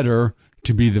anyone better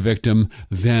to be the victim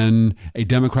than a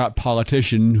Democrat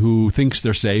politician who thinks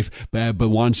they're safe but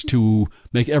wants to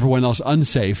make everyone else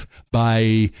unsafe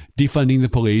by defunding the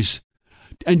police,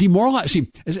 and demoralize.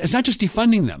 See, it's not just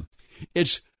defunding them.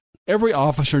 It's every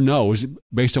officer knows,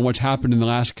 based on what's happened in the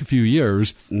last few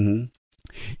years,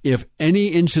 if any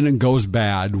incident goes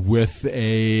bad with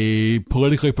a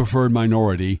politically preferred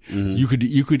minority, you could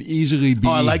easily be.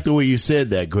 Oh, I like the way you said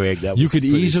that, Greg. That was you could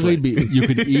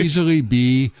easily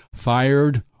be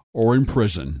fired or in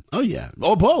prison. Oh yeah,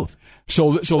 or both.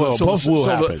 So both will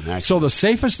happen. So the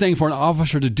safest thing for an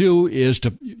officer to do is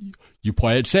you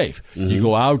play it safe. You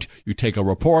go out, you take a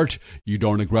report, you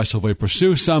don't aggressively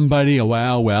pursue somebody.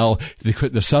 Well,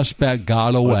 the suspect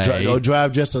got away. Or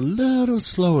drive just a little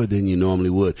slower than you normally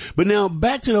would. But now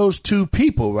back to those two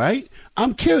people, right?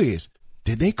 I'm curious.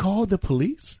 Did they call the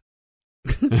police?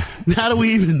 How do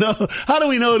we even know? How do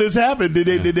we know this happened? Did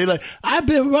they like, I've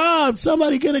been robbed.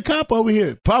 Somebody get a cop over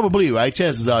here. Probably, right?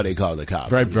 Chances are they call the cops.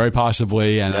 Very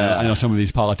possibly. And I know some of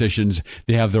these politicians,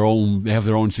 they have their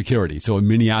own security. So in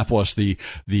Minneapolis, the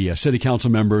city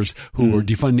council members who were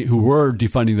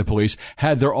defunding the police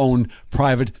had their own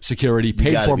private security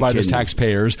paid for by the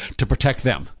taxpayers to protect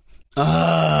them.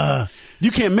 You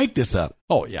can't make this up.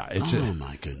 Oh yeah. Oh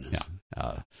my goodness.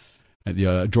 Yeah.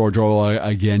 George Orwell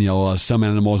again. Some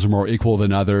animals are more equal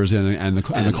than others, and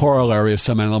the corollary is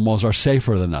some animals are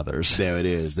safer than others. There it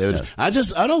is. I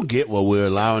don't get what we're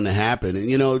allowing to happen.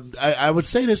 And I would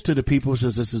say this to the people,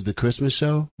 since this is the Christmas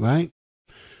show, right?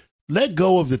 Let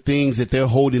go of the things that they're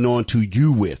holding on to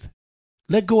you with.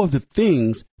 Let go of the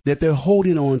things that they're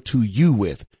holding on to you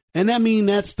with, and I mean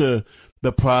that's the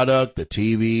product, the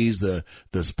TVs,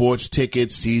 the sports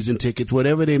tickets, season tickets,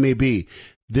 whatever they may be.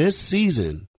 This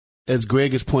season, as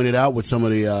Greg has pointed out with some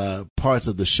of the parts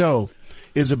of the show,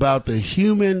 is about the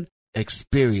human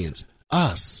experience,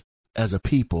 us as a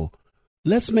people.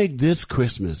 Let's make this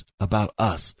Christmas about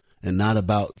us and not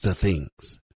about the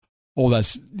things. Oh,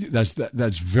 that's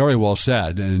very well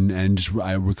said. And just,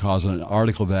 I recall an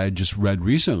article that I just read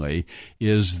recently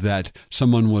is that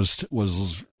someone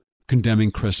was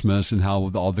condemning Christmas and how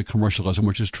all the commercialism,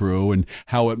 which is true, and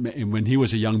how when he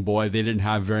was a young boy, they didn't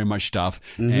have very much stuff,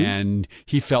 and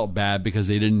he felt bad because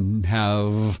they didn't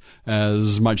have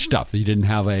as much stuff. He didn't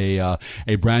have a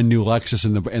brand new Lexus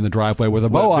in the driveway with a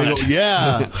bow on it.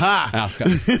 Yeah, ha.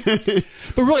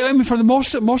 But really, I mean, for the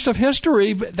most of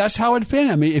history, that's how it's been.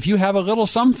 I mean, if you have a little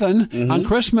something on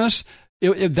Christmas,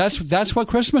 that's what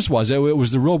Christmas was. It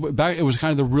was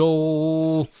kind of the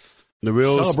real. The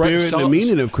real spirit, the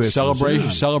meaning of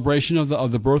Christmas. Celebration of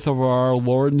the birth of our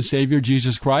Lord and Savior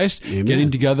Jesus Christ. Amen.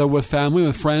 Getting together with family,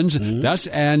 with friends.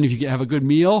 And if you have a good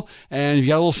meal, and if you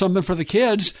got a little something for the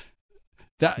kids,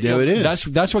 it is.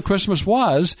 That's what Christmas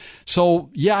was. So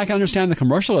yeah, I can understand the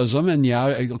commercialism, and yeah,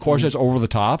 of course it's over the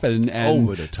top, and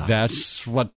over the top. That's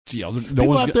what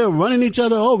people out there running each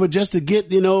other over just to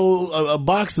get a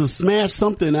box of smashed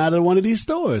something out of one of these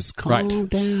stores. Calm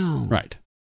down. Right.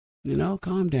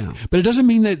 Calm down. But it doesn't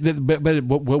mean but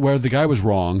where the guy was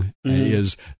wrong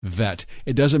is that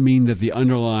it doesn't mean that the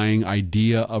underlying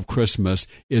idea of Christmas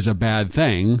is a bad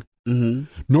thing.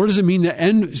 Nor does it mean that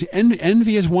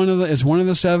envy is one of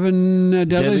the seven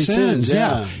deadly sins.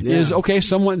 Yeah. Is okay.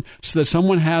 Someone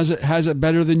has it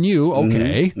better than you.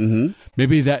 Okay.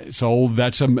 Maybe that's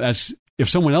if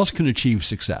someone else can achieve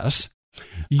success.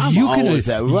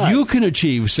 You can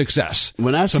achieve success.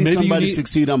 When I see somebody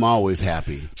succeed, I'm always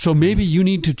happy. So maybe you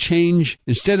need to change,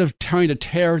 instead of trying to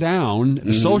tear down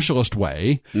the socialist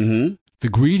way, the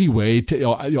greedy way.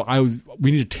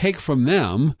 We need to take from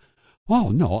them. Well,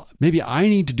 no, maybe I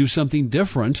need to do something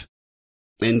different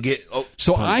and get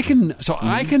I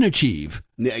can achieve.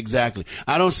 Yeah, exactly.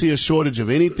 I don't see a shortage of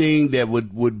anything that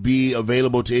would be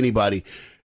available to anybody.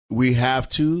 We have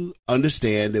to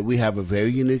understand that we have a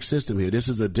very unique system here. This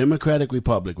is a democratic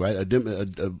republic, right? A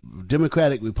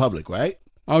democratic republic, right?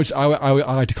 I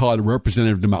like to call it a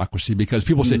representative democracy because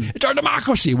people say, it's our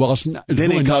democracy. Well, it's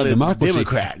really not a democracy.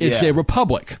 Democrat. It's a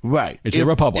republic. Right. It's a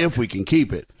republic. If we can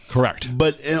keep it. Correct.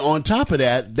 But on top of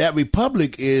that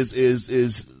republic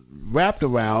is wrapped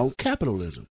around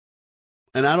capitalism.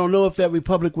 And I don't know if that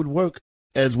republic would work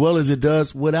as well as it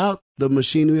does without the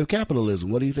machinery of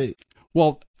capitalism. What do you think?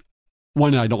 Well,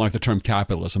 one, I don't like the term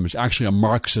capitalism. It's actually a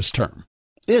Marxist term.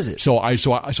 Is it? So I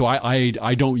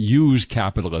don't use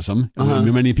capitalism.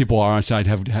 Many people on our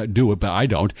side do it, but I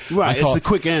don't. Right. It's the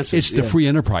quick answer. It's the free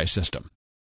enterprise system.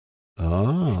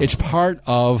 Oh. It's part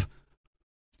of.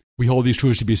 We hold these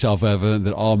truths to be self-evident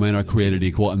that all men are created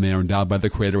equal and they are endowed by the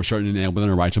Creator with certain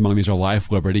inalienable rights. Among these are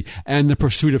life, liberty, and the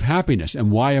pursuit of happiness.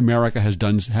 And why America has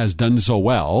done so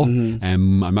well,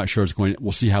 and I'm not sure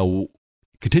we'll see how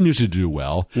continues to do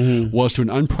well, was to an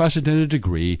unprecedented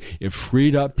degree, it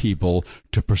freed up people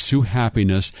to pursue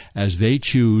happiness as they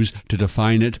choose to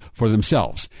define it for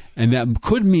themselves. And that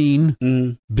could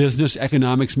mean business,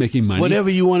 economics, making money. Whatever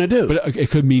you want to do. But it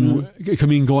could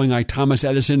mean going like Thomas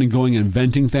Edison and going and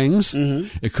inventing things.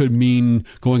 It could mean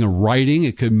going and writing.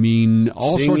 It could mean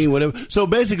all singing, sorts. whatever. So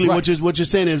basically, what you're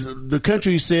saying is the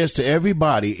country says to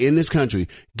everybody in this country,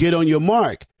 get on your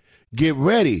mark, get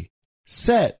ready,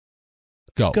 set,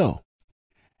 go.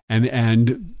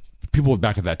 And people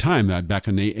back at that time, back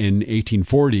in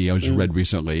 1840, I just read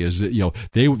recently, is that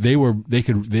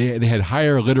they had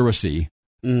higher literacy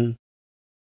than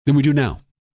we do now.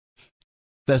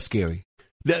 That's scary.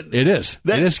 It is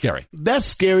scary.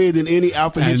 That's scarier than any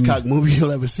Alfred Hitchcock movie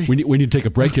you'll ever see. We need to take a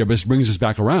break here, but this brings us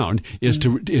back around, is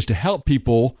to help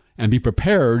people and be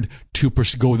prepared to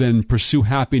go then pursue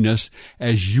happiness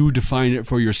as you define it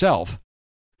for yourself.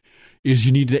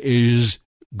 Is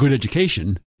good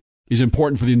education is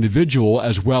important for the individual,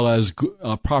 as well as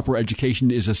proper education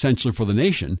is essential for the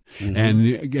nation. And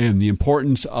the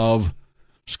importance of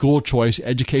school choice,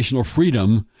 educational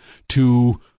freedom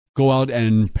to go out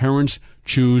and parents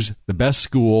choose the best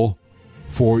school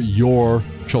for your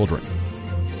children.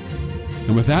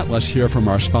 And with that, let's hear from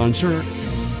our sponsor,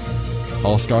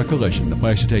 All-Star Collision, the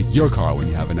place to take your car when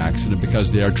you have an accident,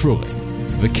 because they are truly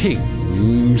the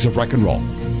kings of wreck and roll.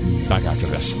 Back after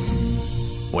this.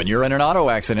 When you're in an auto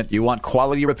accident, you want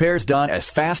quality repairs done as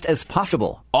fast as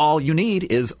possible. All you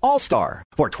need is All-Star.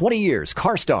 For 20 years,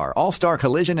 CarStar, All-Star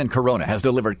Collision, and Corona has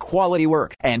delivered quality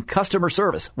work and customer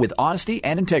service with honesty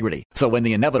and integrity. So when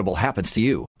the inevitable happens to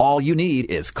you, all you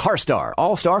need is CarStar,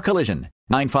 All-Star Collision.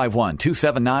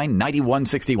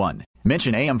 951-279-9161.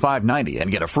 Mention AM 590 and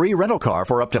get a free rental car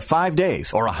for up to 5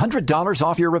 days or $100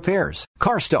 off your repairs.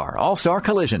 CarStar All-Star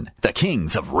Collision, the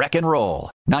kings of wreck and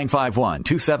roll.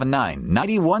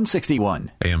 951-279-9161.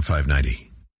 AM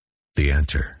 590, The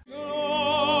Answer.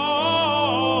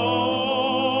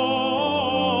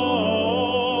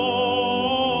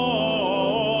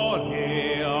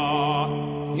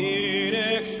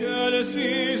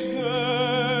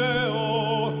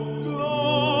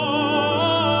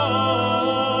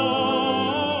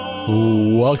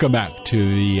 Welcome back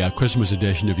to the Christmas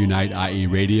edition of Unite IE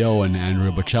Radio, and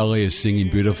Andrea Bocelli is singing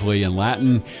beautifully in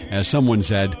Latin. As someone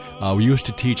said, we used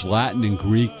to teach Latin and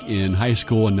Greek in high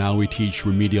school, and now we teach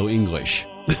remedial English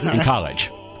in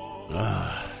college.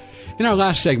 In our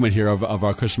last segment here of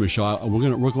our Christmas show,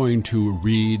 we're going to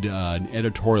read an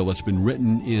editorial that's been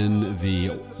written in the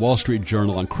Wall Street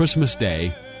Journal on Christmas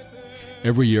Day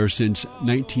every year since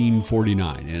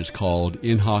 1949, and it's called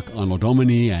In Hoc Anno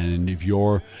Domini. And if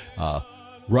your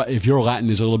Latin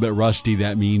is a little bit rusty,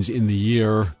 that means in the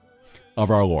year of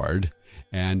our Lord.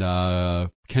 And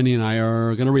Kenny and I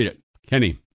are going to read it.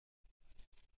 Kenny.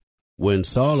 When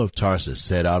Saul of Tarsus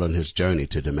set out on his journey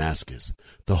to Damascus,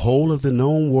 the whole of the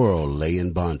known world lay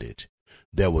in bondage.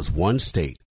 There was one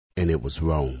state, and it was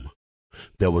Rome.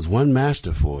 There was one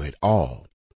master for it all,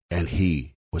 and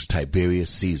he was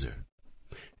Tiberius Caesar.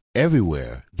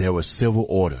 Everywhere there was civil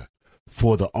order,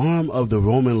 for the arm of the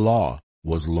Roman law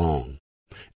was long.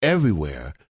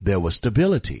 Everywhere there was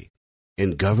stability,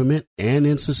 in government and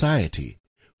in society,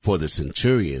 for the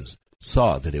centurions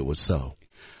saw that it was so.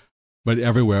 But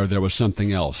everywhere there was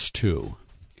something else, too.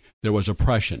 There was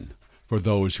oppression for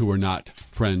those who were not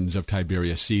friends of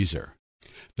Tiberius Caesar.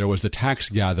 There was the tax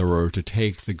gatherer to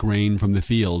take the grain from the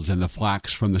fields and the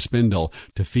flax from the spindle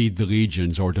to feed the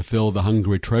legions or to fill the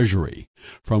hungry treasury,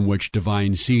 from which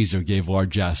divine Caesar gave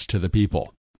largesse to the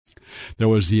people. There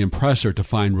was the impressor to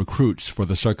find recruits for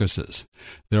the circuses.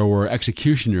 There were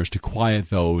executioners to quiet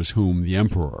those whom the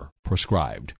emperor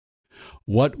prescribed.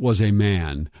 What was a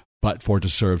man but for to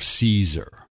serve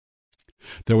Caesar?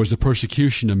 There was the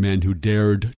persecution of men who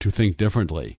dared to think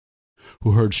differently,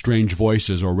 who heard strange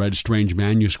voices or read strange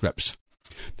manuscripts.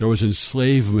 There was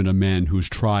enslavement of men whose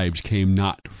tribes came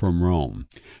not from Rome,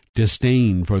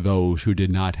 disdain for those who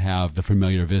did not have the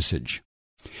familiar visage.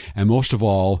 And most of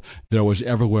all, there was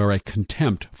everywhere a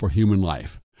contempt for human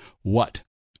life. What,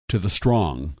 to the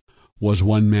strong, was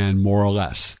one man more or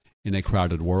less in a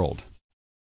crowded world?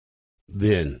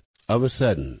 Then, of a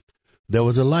sudden, there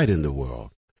was a light in the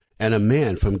world, and a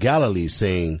man from Galilee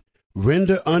saying,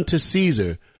 Render unto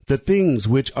Caesar the things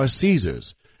which are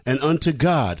Caesar's, and unto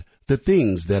God the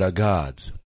things that are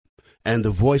God's. And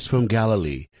the voice from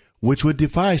Galilee, which would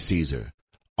defy Caesar,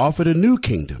 offered a new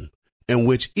kingdom, in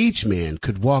which each man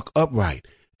could walk upright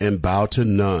and bow to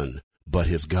none but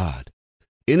his God.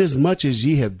 Inasmuch as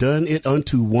ye have done it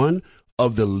unto one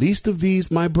of the least of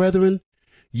these, my brethren,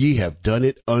 ye have done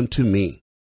it unto me.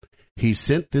 he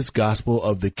sent this gospel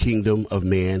of the kingdom of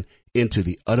man into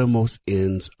the uttermost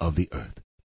ends of the earth.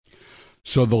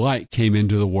 So the light came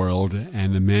into the world,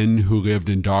 and the men who lived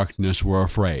in darkness were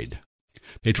afraid.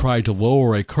 They tried to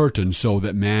lower a curtain so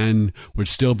that man would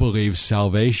still believe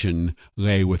salvation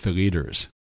lay with the leaders.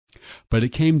 But it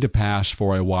came to pass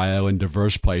for a while in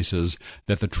diverse places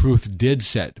that the truth did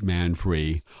set man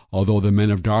free, although the men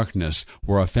of darkness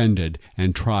were offended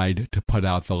and tried to put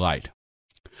out the light.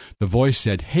 The voice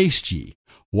said, Haste ye,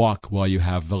 walk while you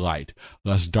have the light,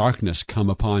 lest darkness come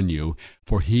upon you,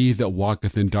 for he that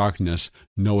walketh in darkness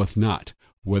knoweth not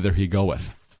whither he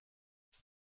goeth.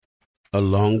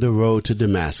 Along the road to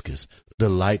Damascus, the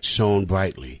light shone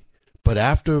brightly. But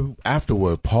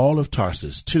afterward, Paul of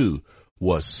Tarsus, too,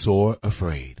 was sore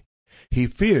afraid. He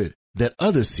feared that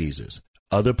other Caesars,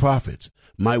 other prophets,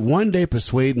 might one day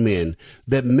persuade men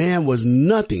that man was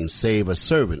nothing save a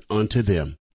servant unto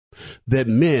them, that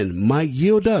men might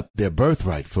yield up their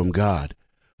birthright from God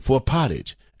for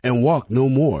pottage and walk no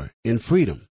more in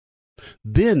freedom.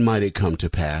 Then might it come to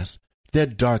pass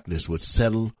that darkness would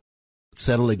settle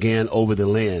again over the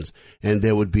lands, and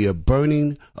there would be a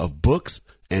burning of books,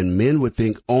 and men would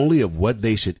think only of what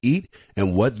they should eat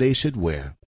and what they should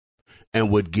wear,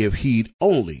 and would give heed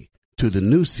only to the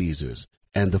new Caesars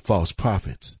and the false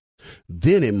prophets.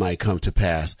 Then it might come to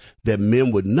pass that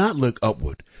men would not look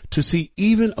upward to see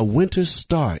even a winter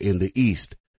star in the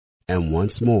east, and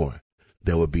once more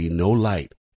there would be no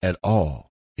light at all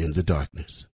in the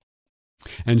darkness.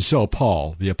 And so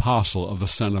Paul, the apostle of the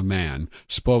Son of Man,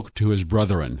 spoke to his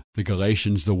brethren, the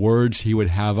Galatians, the words he would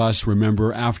have us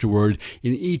remember afterward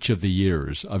in each of the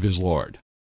years of his Lord.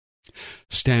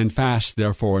 Stand fast,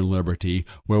 therefore, in liberty,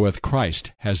 wherewith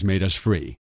Christ has made us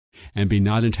free, and be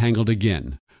not entangled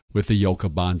again with the yoke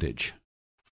of bondage.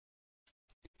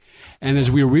 And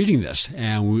as we were reading this,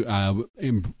 and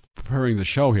in preparing the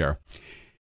show here,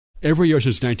 every year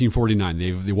since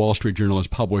 1949, the Wall Street Journal has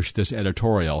published this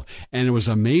editorial, and it was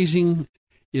amazing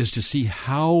is to see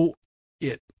how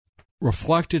it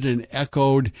reflected and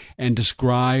echoed and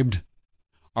described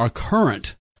our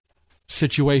current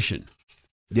situation.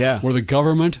 Yeah. Where the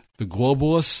government, the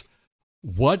globalists,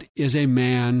 what is a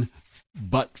man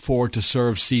but for to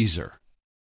serve Caesar?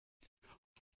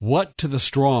 What to the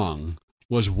strong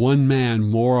was one man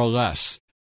more or less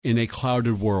in a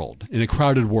crowded world?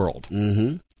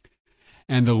 Mm-hmm.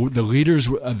 And the leaders,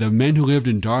 the men who lived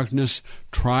in darkness,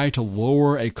 tried to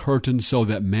lower a curtain so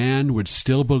that man would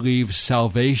still believe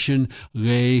salvation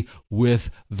lay with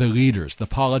the leaders, the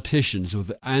politicians,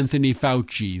 with Anthony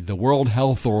Fauci, the World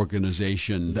Health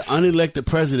Organization, the unelected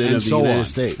president of the United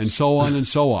States, and so on and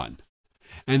so on.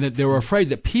 And that they were afraid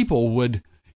that people would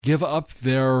give up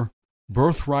their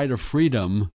birthright of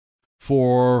freedom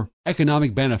for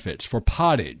economic benefits, for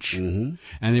pottage, mm-hmm.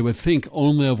 and they would think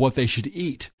only of what they should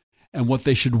eat and what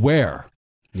they should wear.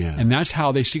 Yeah. And that's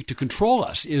how they seek to control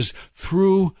us, is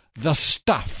through the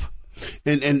stuff.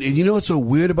 And you know what's so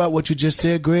weird about what you just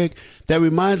said, Greg? That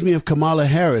reminds me of Kamala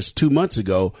Harris 2 months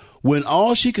ago, when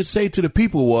all she could say to the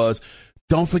people was,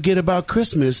 don't forget about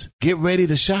Christmas, get ready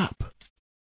to shop.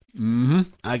 Mm-hmm.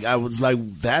 I was like,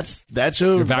 that's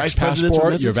your vice presidential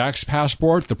message? Your Vax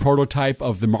passport, the prototype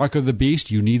of the mark of the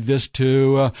beast. You need this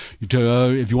to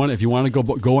if you want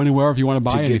to go anywhere, if you want to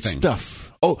buy anything. To get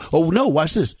stuff. Oh no!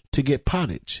 Watch this. To get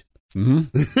pottage.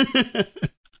 Mm-hmm.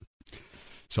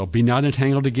 So be not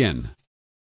entangled again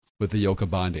with the yoke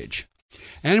of bondage.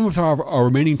 And with our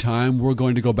remaining time, we're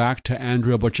going to go back to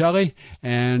Andrea Bocelli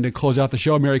and close out the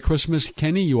show. Merry Christmas,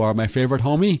 Kenny. You are my favorite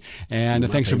homie. And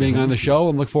thanks for being on the show,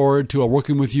 and look forward to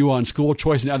working with you on school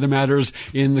choice and other matters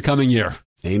in the coming year.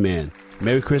 Amen.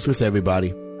 Merry Christmas,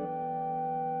 everybody.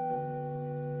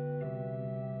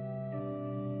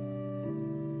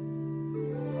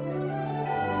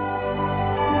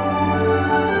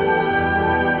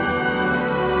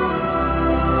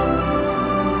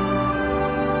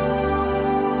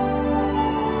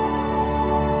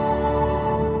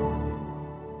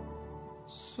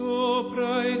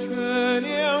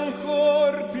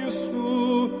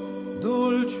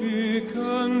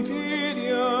 Canti di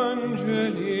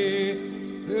angeli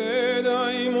ed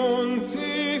ai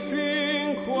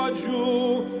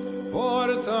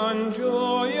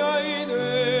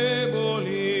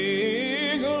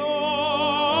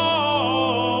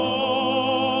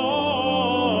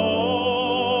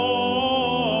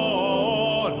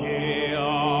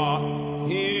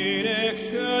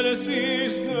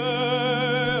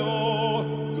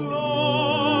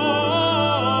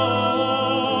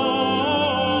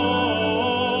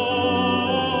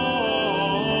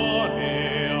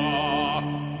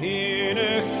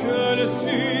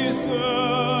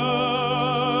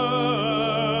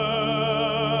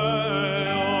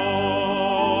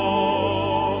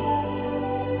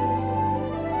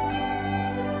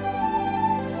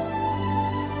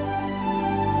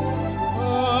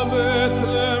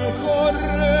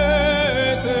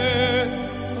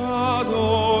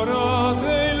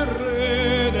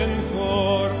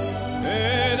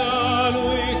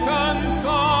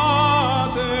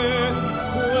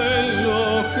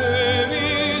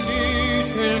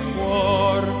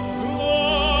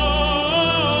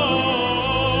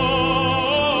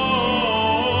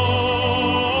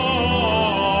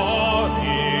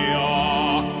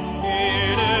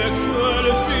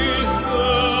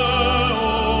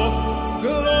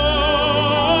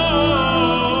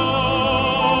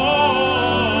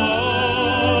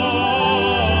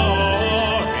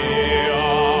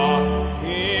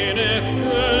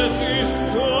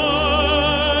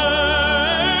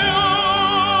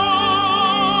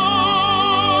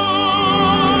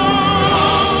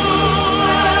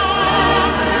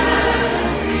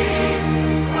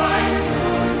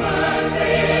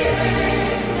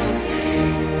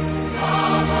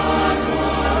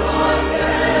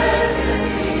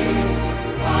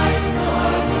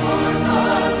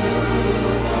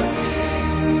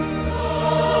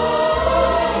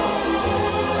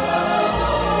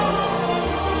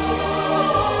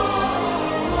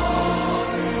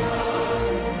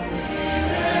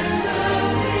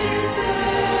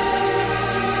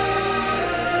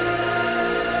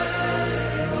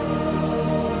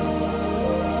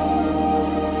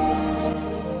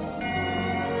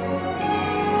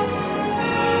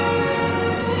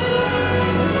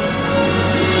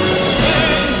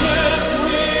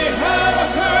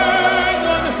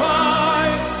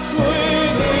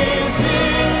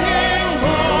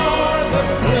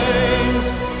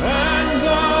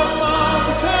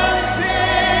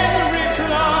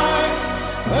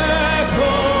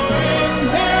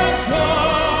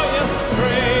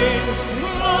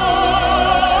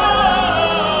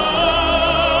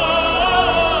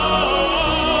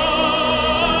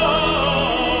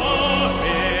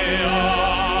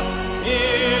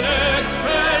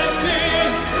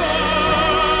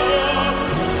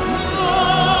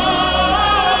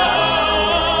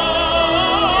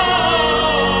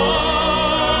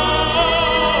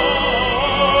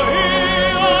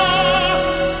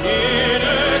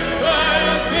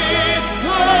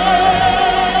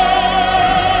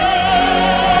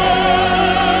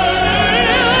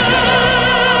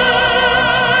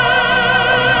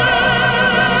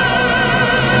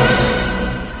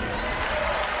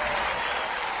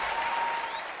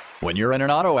you're in an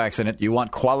auto accident, you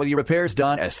want quality repairs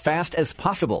done as fast as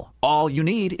possible. All you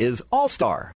need is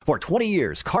All-Star. For 20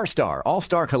 years, CarStar,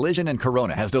 All-Star Collision, and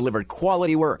Corona has delivered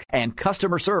quality work and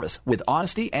customer service with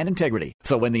honesty and integrity.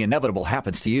 So when the inevitable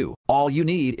happens to you, all you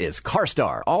need is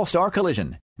CarStar, All-Star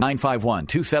Collision.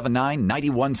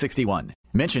 951-279-9161.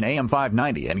 Mention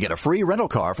AM590 and get a free rental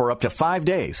car for up to 5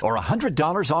 days or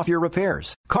 $100 off your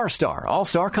repairs. CarStar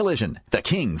All-Star Collision, the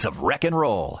kings of wreck and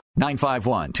roll.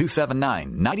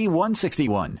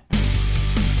 951-279-9161.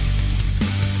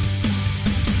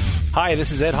 Hi,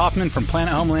 this is Ed Hoffman from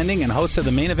Planet Home Lending and host of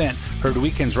The Main Event, heard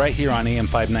weekends right here on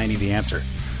AM590 The Answer.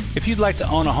 If you'd like to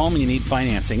own a home and you need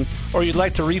financing, or you'd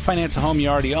like to refinance a home you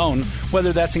already own,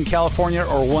 whether that's in California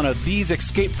or one of these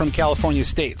escape from California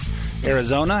states,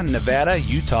 Arizona, Nevada,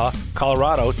 Utah,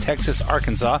 Colorado, Texas,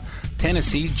 Arkansas,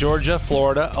 Tennessee, Georgia,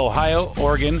 Florida, Ohio,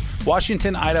 Oregon,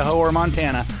 Washington, Idaho, or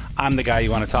Montana, I'm the guy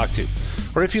you want to talk to.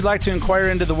 Or if you'd like to inquire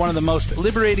into one of the most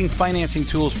liberating financing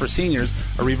tools for seniors,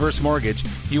 a reverse mortgage,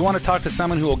 you want to talk to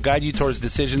someone who will guide you towards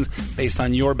decisions based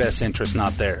on your best interest,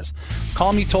 not theirs.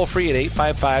 Call me toll-free at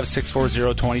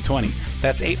 855-640-2020.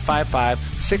 That's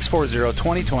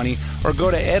 855-640-2020, or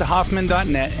go to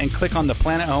edhoffman.net and click on the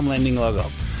Planet Home Lending logo.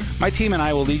 My team and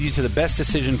I will lead you to the best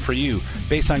decision for you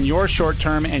based on your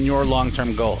short-term and your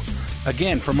long-term goals.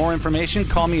 Again, for more information,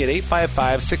 call me at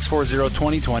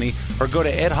 855-640-2020 or go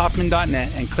to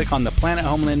edhoffman.net and click on the Planet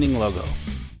Home Lending logo.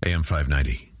 AM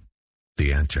 590,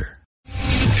 The Answer.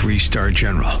 3-star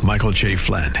General Michael J.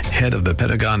 Flynn, head of the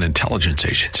Pentagon Intelligence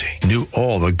Agency, knew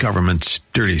all the government's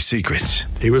dirty secrets.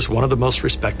 He was one of the most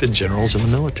respected generals in the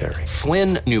military.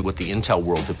 Flynn knew what the intel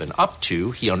world had been up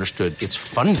to. He understood its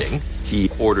funding. He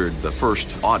ordered the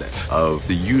first audit of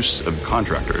the use of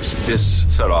contractors. This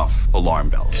set off alarm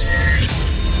bells.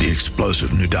 The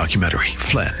explosive new documentary,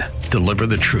 Flynn, Deliver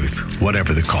the Truth,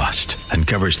 Whatever the Cost,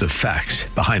 uncovers the facts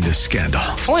behind this scandal.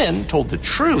 Flynn told the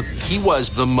truth. He was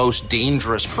the most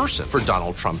dangerous person for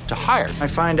Donald Trump to hire. I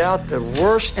find out the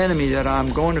worst enemy that I'm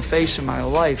going to face in my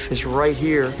life is right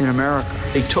here in America.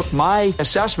 They took my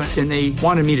assessment and they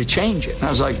wanted me to change it. And I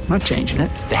was like, I'm not changing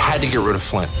it. They had to get rid of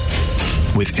Flynn.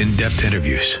 With in-depth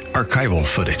interviews, archival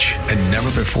footage, and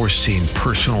never-before-seen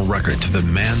personal records of the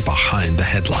man behind the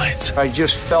headlines. I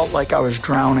just felt like I was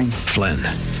drowning. Flynn,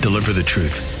 Deliver the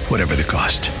Truth, Whatever the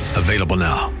Cost. Available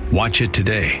now. Watch it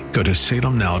today. Go to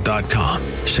salemnow.com.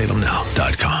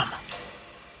 salemnow.com.